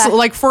Oreos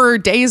like for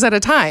days at a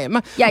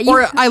time. Yeah.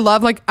 Or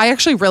I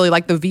actually really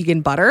like the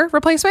vegan butter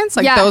replacements.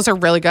 Like those are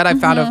really good. I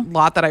found a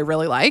lot that I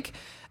really like.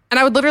 And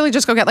I would literally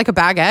just go get like a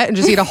baguette and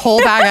just eat a whole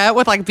baguette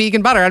with like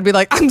vegan butter. I'd be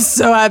like, I'm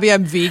so happy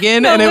I'm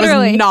vegan. And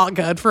literally. It was not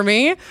good for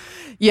me.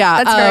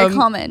 Yeah. That's very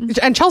common.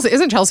 And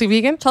isn't Chelsea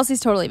vegan? Chelsea's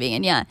totally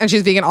vegan, yeah. And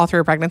she's vegan all through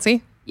her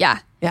pregnancy?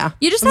 Yeah. Yeah.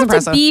 You just have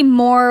to be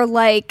more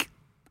like,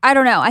 I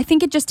don't know. I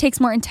think it just takes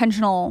more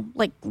intentional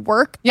like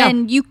work. Yeah.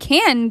 And you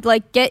can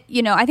like get,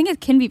 I think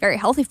it can be very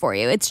healthy for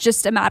you. It's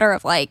just a matter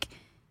of like,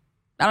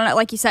 I don't know,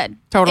 like you said.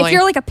 Totally. If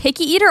you're like a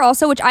picky eater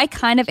also, which I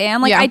kind of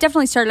am, like I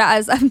definitely started out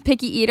as a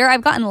picky eater.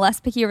 I've gotten less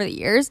picky over the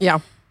years. Yeah.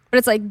 But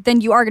it's like,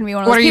 then you are going to be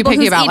one of those people. What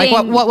are you picky about? Like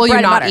what will you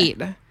not eat?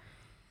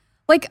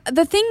 Like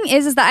the thing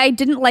is that I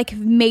didn't like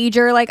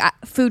major like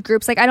food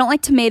groups. Like I don't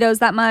like tomatoes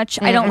that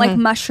much. I don't like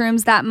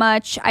mushrooms that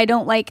much. I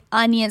don't like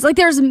onions. Like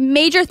there's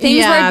major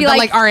things where I'd be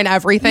like are in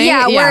everything.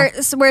 Yeah, where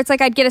it's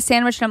like I'd get a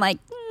sandwich and I'm like,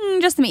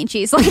 just the meat and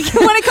cheese. Like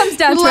when it comes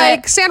down to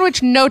like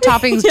sandwich, no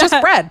toppings,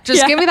 just bread.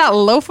 Just give me that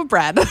loaf of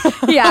bread.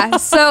 Yeah.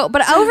 So,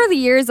 but over the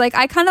years, like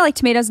I kind of like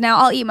tomatoes now.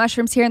 I'll eat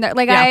mushrooms here and there.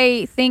 Like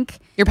I think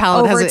your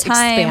palate has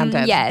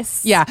expanded.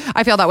 Yes. Yeah.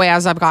 I feel that way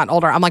as I've gotten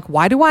older. I'm like,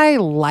 why do I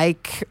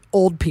like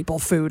old people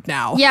food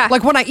now? Yeah.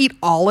 Like when I eat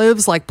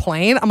olives like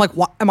plain, I'm like,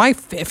 what? Am I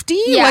 50?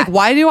 Yeah. Like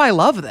why do I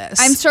love this?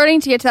 I'm starting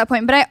to get to that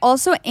point, but I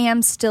also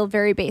am still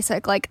very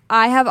basic. Like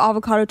I have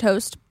avocado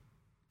toast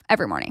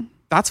every morning.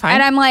 That's fine.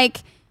 And I'm like,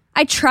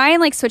 I try and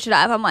like switch it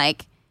up. I'm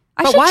like,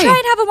 I should try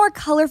and have a more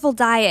colorful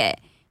diet.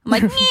 I'm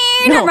like,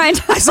 never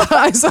mind. I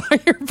saw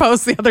your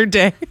post the other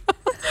day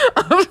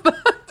of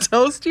the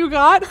toast you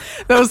got.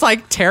 That was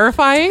like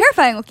terrifying.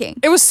 Terrifying looking.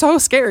 It was so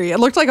scary. It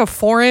looked like a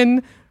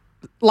foreign,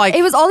 like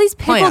it was all these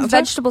pickled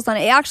vegetables on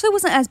it. It actually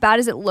wasn't as bad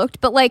as it looked,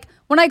 but like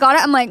when I got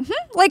it, I'm like,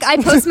 like I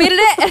Postmated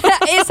it. And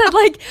it said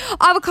like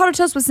avocado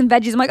toast with some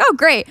veggies. I'm like, oh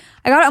great.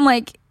 I got it. I'm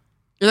like,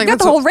 you're like, got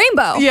the whole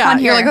rainbow on here.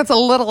 You're like, that's a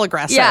little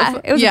aggressive.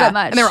 Yeah, it was a bit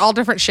much. And they were all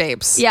different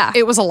shapes. Yeah.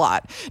 It was a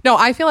lot. No,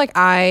 I feel like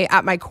I,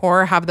 at my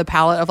core, have the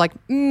palate of like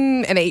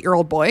an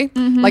 8-year-old boy.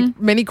 Like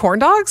mini corn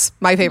dogs,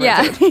 my favorite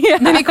food. Yeah.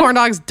 Mini corn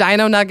dogs,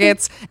 dino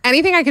nuggets,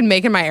 anything I can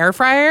make in my air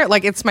fryer,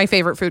 like it's my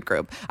favorite food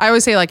group. I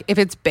always say like, if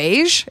it's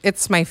beige,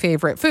 it's my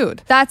favorite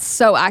food. That's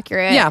so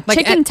accurate. Yeah. Like,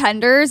 chicken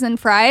tenders and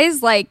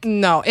fries, like.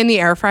 No, in the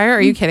air fryer,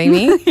 are you kidding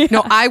me? Yeah.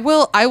 No,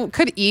 I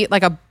could eat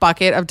like a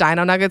bucket of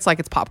dino nuggets like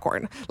it's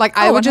popcorn. Like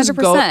I would 100%. Just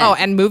go,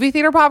 and movie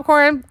theater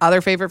popcorn,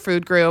 other favorite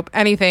food group,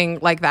 anything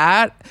like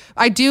that.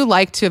 I do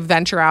like to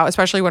venture out,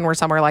 especially when we're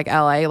somewhere like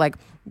LA, like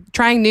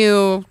trying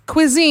new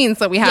cuisines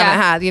that we haven't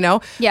had,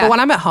 Yeah. But when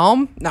I'm at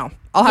home, no.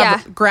 I'll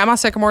have Grandma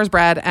Sycamore's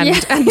bread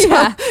and I'm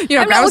not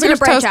looking to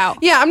branch out.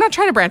 Yeah, I'm not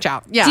trying to branch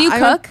out. Yeah. Do you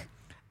cook?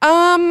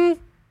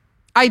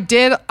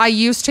 I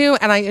used to,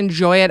 and I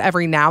enjoy it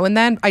every now and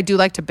then. I do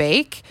like to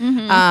bake,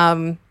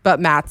 but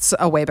Matt's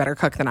a way better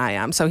cook than I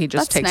am, so he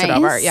just takes it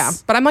over. Yeah,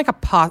 but I'm like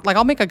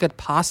I'll make a good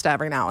pasta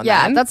every now and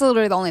then. Yeah, that's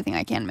literally the only thing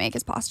I can make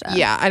is pasta.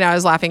 Yeah, I know. I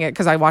was laughing at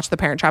because I watched The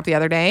Parent Trap the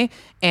other day,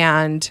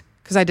 and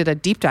because I did a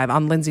deep dive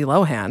on Lindsay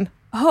Lohan.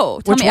 Oh,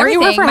 which weren't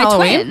you her for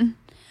Halloween?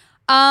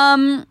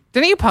 Twin.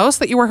 Didn't you post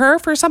that you were her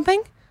for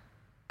something?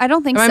 I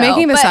don't think so. Am I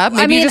making this up?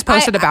 Maybe you just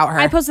posted about her.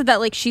 I posted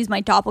that like she's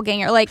my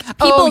doppelganger. Like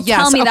people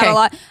tell me that a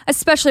lot,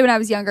 especially when I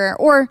was younger.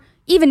 Or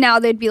even now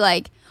they'd be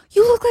like,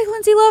 you look like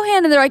Lindsay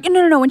Lohan. And they're like,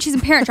 no. When she's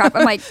in Parent Trap,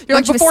 I'm like, you're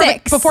like she was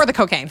 6. Before the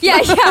cocaine.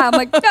 Yeah. I'm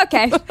like,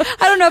 okay. I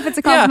don't know if it's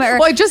a compliment. Yeah.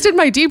 Well, I just did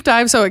my deep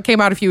dive. So it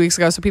came out a few weeks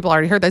ago. So people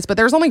already heard this. But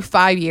there was only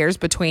 5 years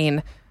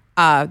between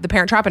The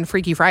Parent Trap and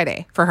Freaky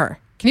Friday for her.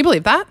 Can you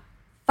believe that?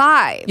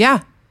 5?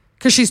 Yeah.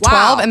 Because she's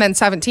 12 and then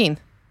 17.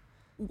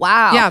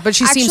 Wow. Yeah, but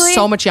she seems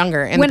so much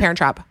younger in The Parent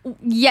Trap.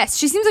 Yes,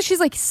 she seems like she's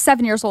like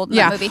 7 years old in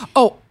that movie.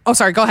 Oh,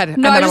 sorry, go ahead.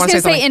 No, I was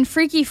just going to say in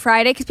Freaky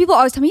Friday, because people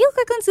always tell me, you look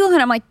like Lindsay Lohan.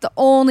 I'm like, the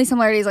only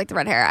similarity is like the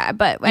red hair.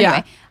 But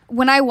anyway,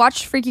 when I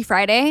watched Freaky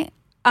Friday,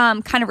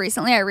 kind of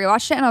recently, I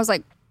rewatched it and I was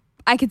like,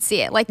 I could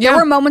see it. Like there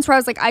were moments where I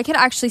was like, I could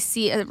actually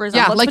see a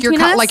resemblance like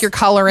between us. like your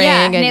coloring.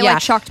 Yeah, and it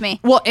like shocked me.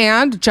 Well,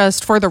 and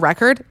just for the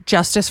record,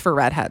 justice for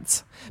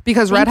redheads.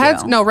 because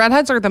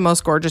redheads are the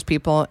most gorgeous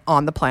people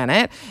on the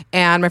planet.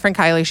 And my friend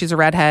Kylie, she's a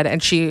redhead,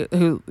 and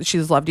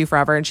she's loved you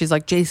forever. And she's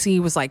like, JC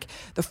was like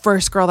the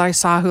first girl that I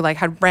saw who like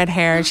had red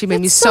hair, and she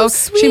made me so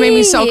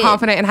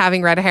confident in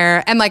having red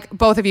hair. And like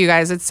both of you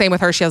guys, it's same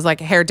with her. She has like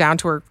hair down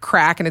to her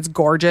crack, and it's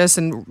gorgeous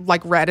and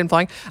like red and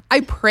flowing.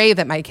 I pray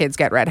that my kids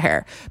get red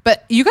hair,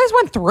 but you guys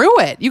went through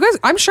it. You guys,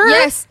 I'm sure.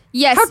 Yes.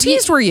 How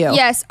teased were you?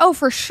 Yes. Oh,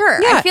 for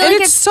sure. Yeah, I feel like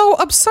it's so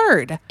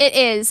absurd. It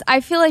is. I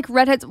feel like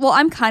redheads. Well,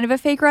 I'm kind of a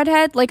fake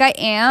redhead. Like I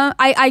am.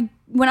 I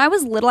when I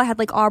was little, I had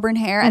like auburn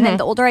hair, and then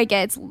the older I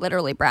get, it's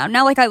literally brown.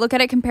 Now, like I look at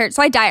it compared.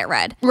 So I dye it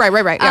red.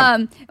 Right.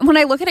 Yeah. When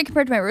I look at it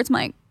compared to my roots, I'm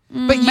like.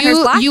 But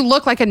you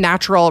look like a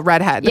natural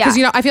redhead because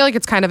I feel like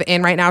it's kind of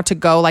in right now to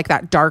go like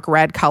that dark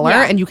red color,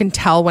 and you can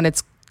tell when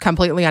it's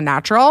completely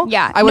unnatural.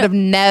 Yeah. I would have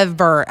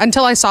never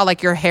until I saw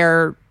like your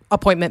hair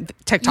appointment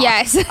TikTok.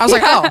 Yes. I was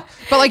like, oh,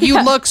 but like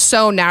you look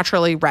so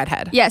naturally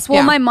redhead. Yes.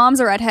 Well, my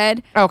mom's a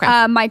redhead.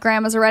 Okay. My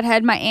grandma's a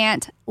redhead. My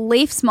aunt,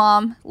 Leif's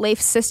mom,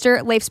 Leif's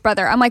sister, Leif's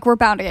brother. I'm like, we're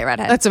bound to get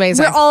redhead. That's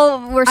amazing.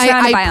 We're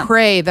surrounded by them. I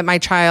pray that my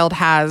child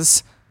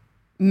has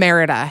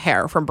Merida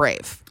hair from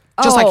Brave.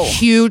 Just like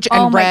huge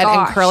and red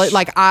and curly.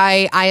 Like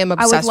I am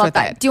obsessed with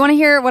that. it. Do you want to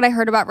hear what I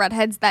heard about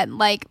redheads that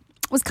like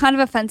was kind of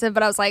offensive,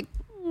 but I was like,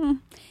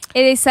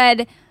 They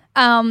said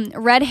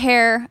red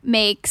hair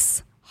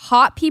makes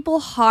hot people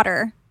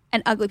hotter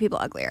and ugly people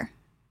uglier.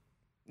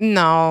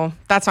 No,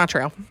 that's not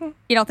true.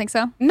 You don't think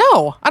so?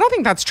 No, I don't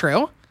think that's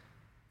true.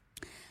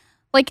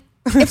 Like,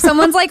 if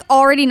someone's like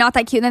already not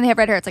that cute and then they have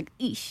red hair, it's like,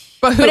 eesh.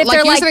 But who? But if like,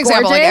 they're use like an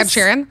example, like Ed gorgeous,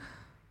 Sheeran.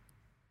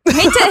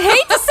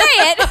 hate to say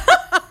it.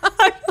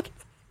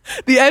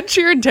 The Ed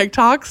Sheeran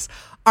TikToks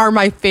are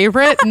my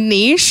favorite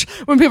niche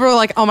when people are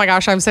like, oh my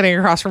gosh, I'm sitting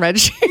across from Ed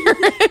Sheeran.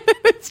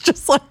 It's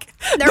just like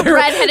They're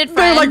redheaded friend.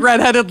 They're like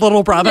redheaded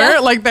little brother. Yeah.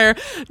 Like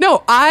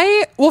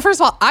first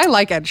of all, I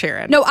like Ed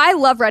Sheeran. No, I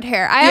love red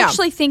hair. I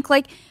actually think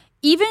like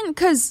even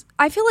because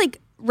I feel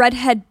like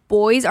redhead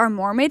boys are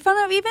more made fun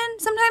of even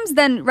sometimes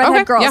than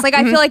redhead girls. Yeah. Like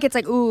I feel like it's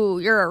like, ooh,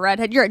 you're a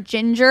redhead, you're a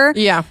ginger.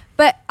 Yeah.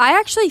 But I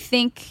actually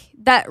think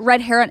that red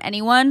hair on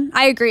anyone,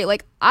 I agree.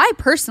 Like I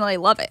personally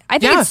love it. I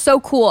think it's so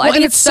cool. Well, I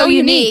think it's so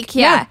unique.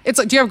 Yeah. It's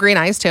like, do you have green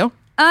eyes too?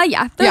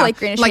 Yeah. They're like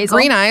greenish like hazel.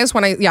 Green eyes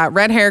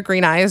red hair,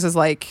 green eyes is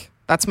like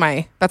that's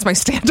my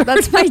standard.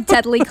 That's my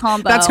deadly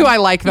combo. That's who I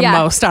like the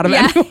most out of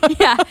anyone.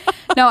 Yeah.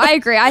 No, I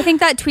agree. I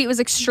think that tweet was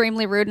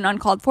extremely rude and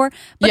uncalled for.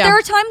 But there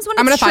are times when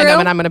I'm going to find them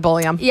and I'm going to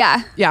bully them.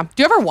 Yeah. Yeah. Do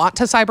you ever want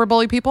to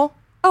cyberbully people?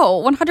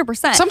 Oh,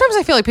 100%. Sometimes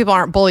I feel like people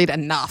aren't bullied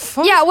enough.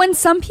 Yeah, when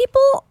some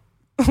people...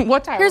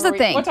 What time Here's the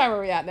thing. What time are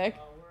we at, Nick?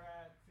 We're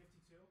at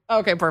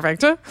 52. Okay,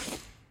 perfect.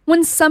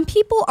 When some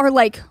people are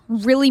like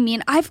really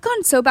mean, I've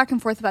gone so back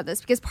and forth about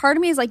this because part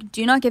of me is like,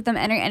 do not give them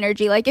any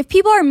energy. Like if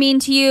people are mean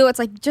to you, it's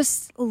like,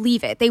 just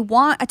leave it. They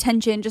want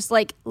attention. Just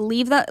like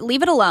leave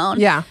it alone.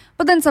 Yeah.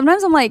 But then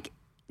sometimes I'm like,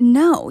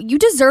 no, you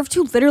deserve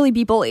to literally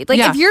be bullied. Like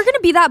if you're going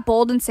to be that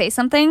bold and say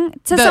something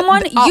to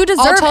someone, you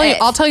deserve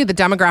it. I'll tell you the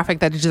demographic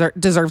that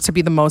deserves to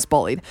be the most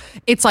bullied.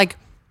 It's like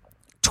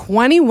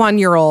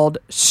 21-year-old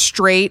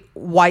straight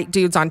white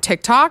dudes on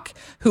TikTok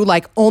who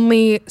like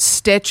only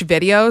stitch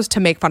videos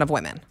to make fun of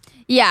women.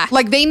 Yeah.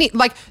 Like they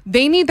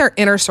need their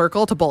inner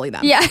circle to bully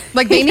them. Yeah.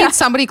 Like they need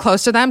somebody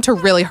close to them to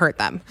really hurt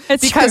them.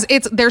 Because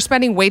they're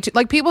spending way too,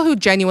 like people who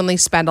genuinely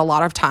spend a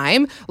lot of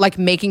time like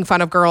making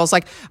fun of girls.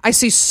 Like I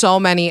see so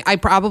many, I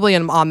probably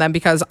am on them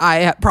because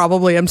I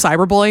probably am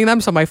cyberbullying them.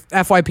 So my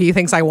FYP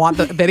thinks I want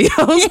the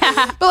videos.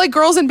 Yeah. But like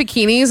girls in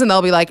bikinis and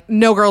they'll be like,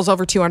 no girls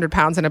over 200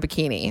 pounds in a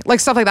bikini.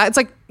 Like stuff like that. It's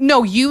like,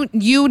 no, you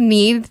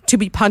need to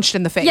be punched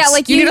in the face. Yeah,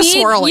 like you need a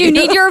swirly. You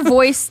need your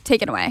voice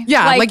taken away.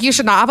 Yeah, like you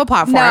should not have a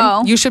platform.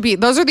 No. You should be,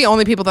 those are the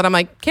only people that I'm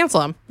like,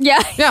 cancel them.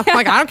 Yeah. Yeah.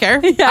 Like, I don't care.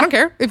 Yeah. I don't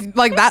care. If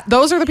like that,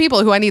 those are the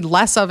people who I need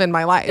less of in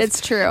my life. It's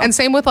true. And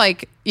same with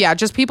like,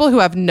 just people who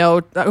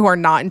who are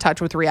not in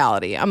touch with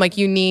reality. I'm like,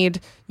 you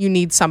need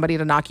somebody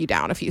to knock you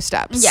down a few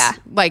steps. Yeah.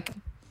 Like,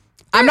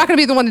 I'm not going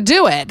to be the one to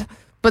do it,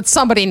 but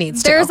somebody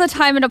needs to. There's a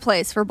time and a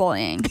place for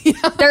bullying.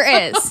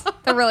 There is.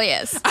 There really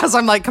is. As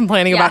I'm like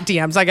complaining about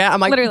DMs I get, I'm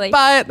like, literally.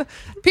 But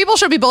people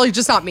should be bullied,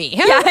 just not me.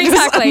 Yeah,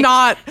 exactly.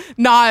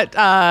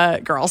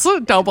 not girls.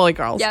 Don't bully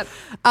girls. Yep.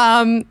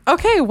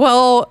 Okay,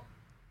 well,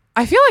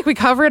 I feel like we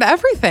covered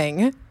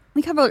everything.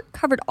 We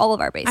covered all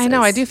of our bases. I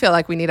know. I do feel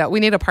like we need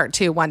a part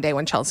 2 one day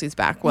when Chelsea's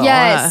back.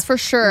 Yes, for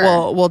sure.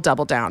 We'll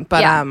double down.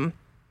 But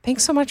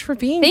thanks so much for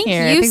being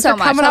here. Thank you so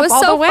much. That was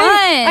so fun.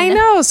 I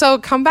know. So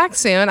come back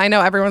soon. I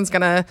know everyone's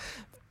gonna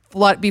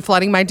be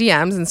flooding my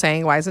DMs and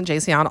saying, why isn't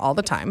JC on all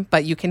the time?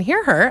 But you can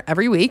hear her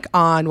every week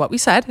on What We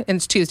Said. And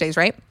it's Tuesdays,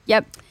 right?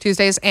 Yep.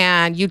 Tuesdays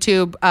and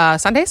YouTube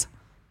Sundays?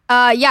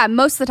 Yeah,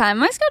 most of the time.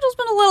 My schedule's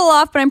been a little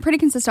off, but I'm pretty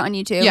consistent on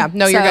YouTube. Yeah,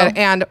 no, you're good.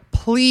 And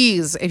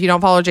please, if you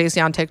don't follow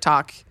JC on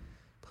TikTok,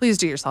 please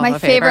do yourself a favor. My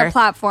favorite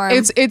platform.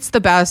 It's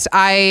the best.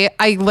 I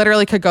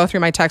literally could go through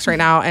my texts right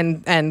now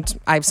and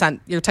I've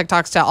sent your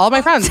TikToks to all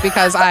my friends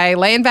because I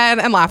lay in bed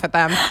and laugh at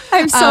them.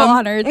 I'm so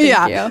honored.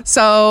 Thank you.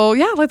 So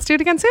let's do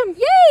it again soon.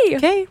 Yay.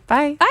 Okay,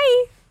 bye.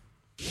 Bye.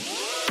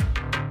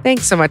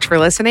 Thanks so much for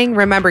listening.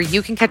 Remember,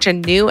 you can catch a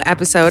new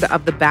episode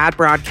of The Bad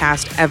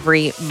Broadcast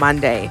every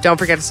Monday. Don't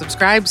forget to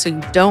subscribe so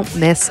you don't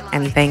miss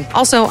anything.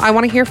 Also, I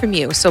want to hear from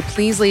you, so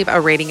please leave a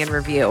rating and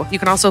review. You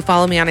can also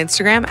follow me on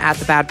Instagram at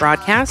The Bad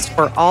Broadcast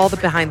for all the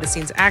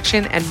behind-the-scenes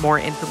action and more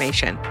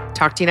information.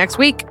 Talk to you next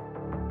week.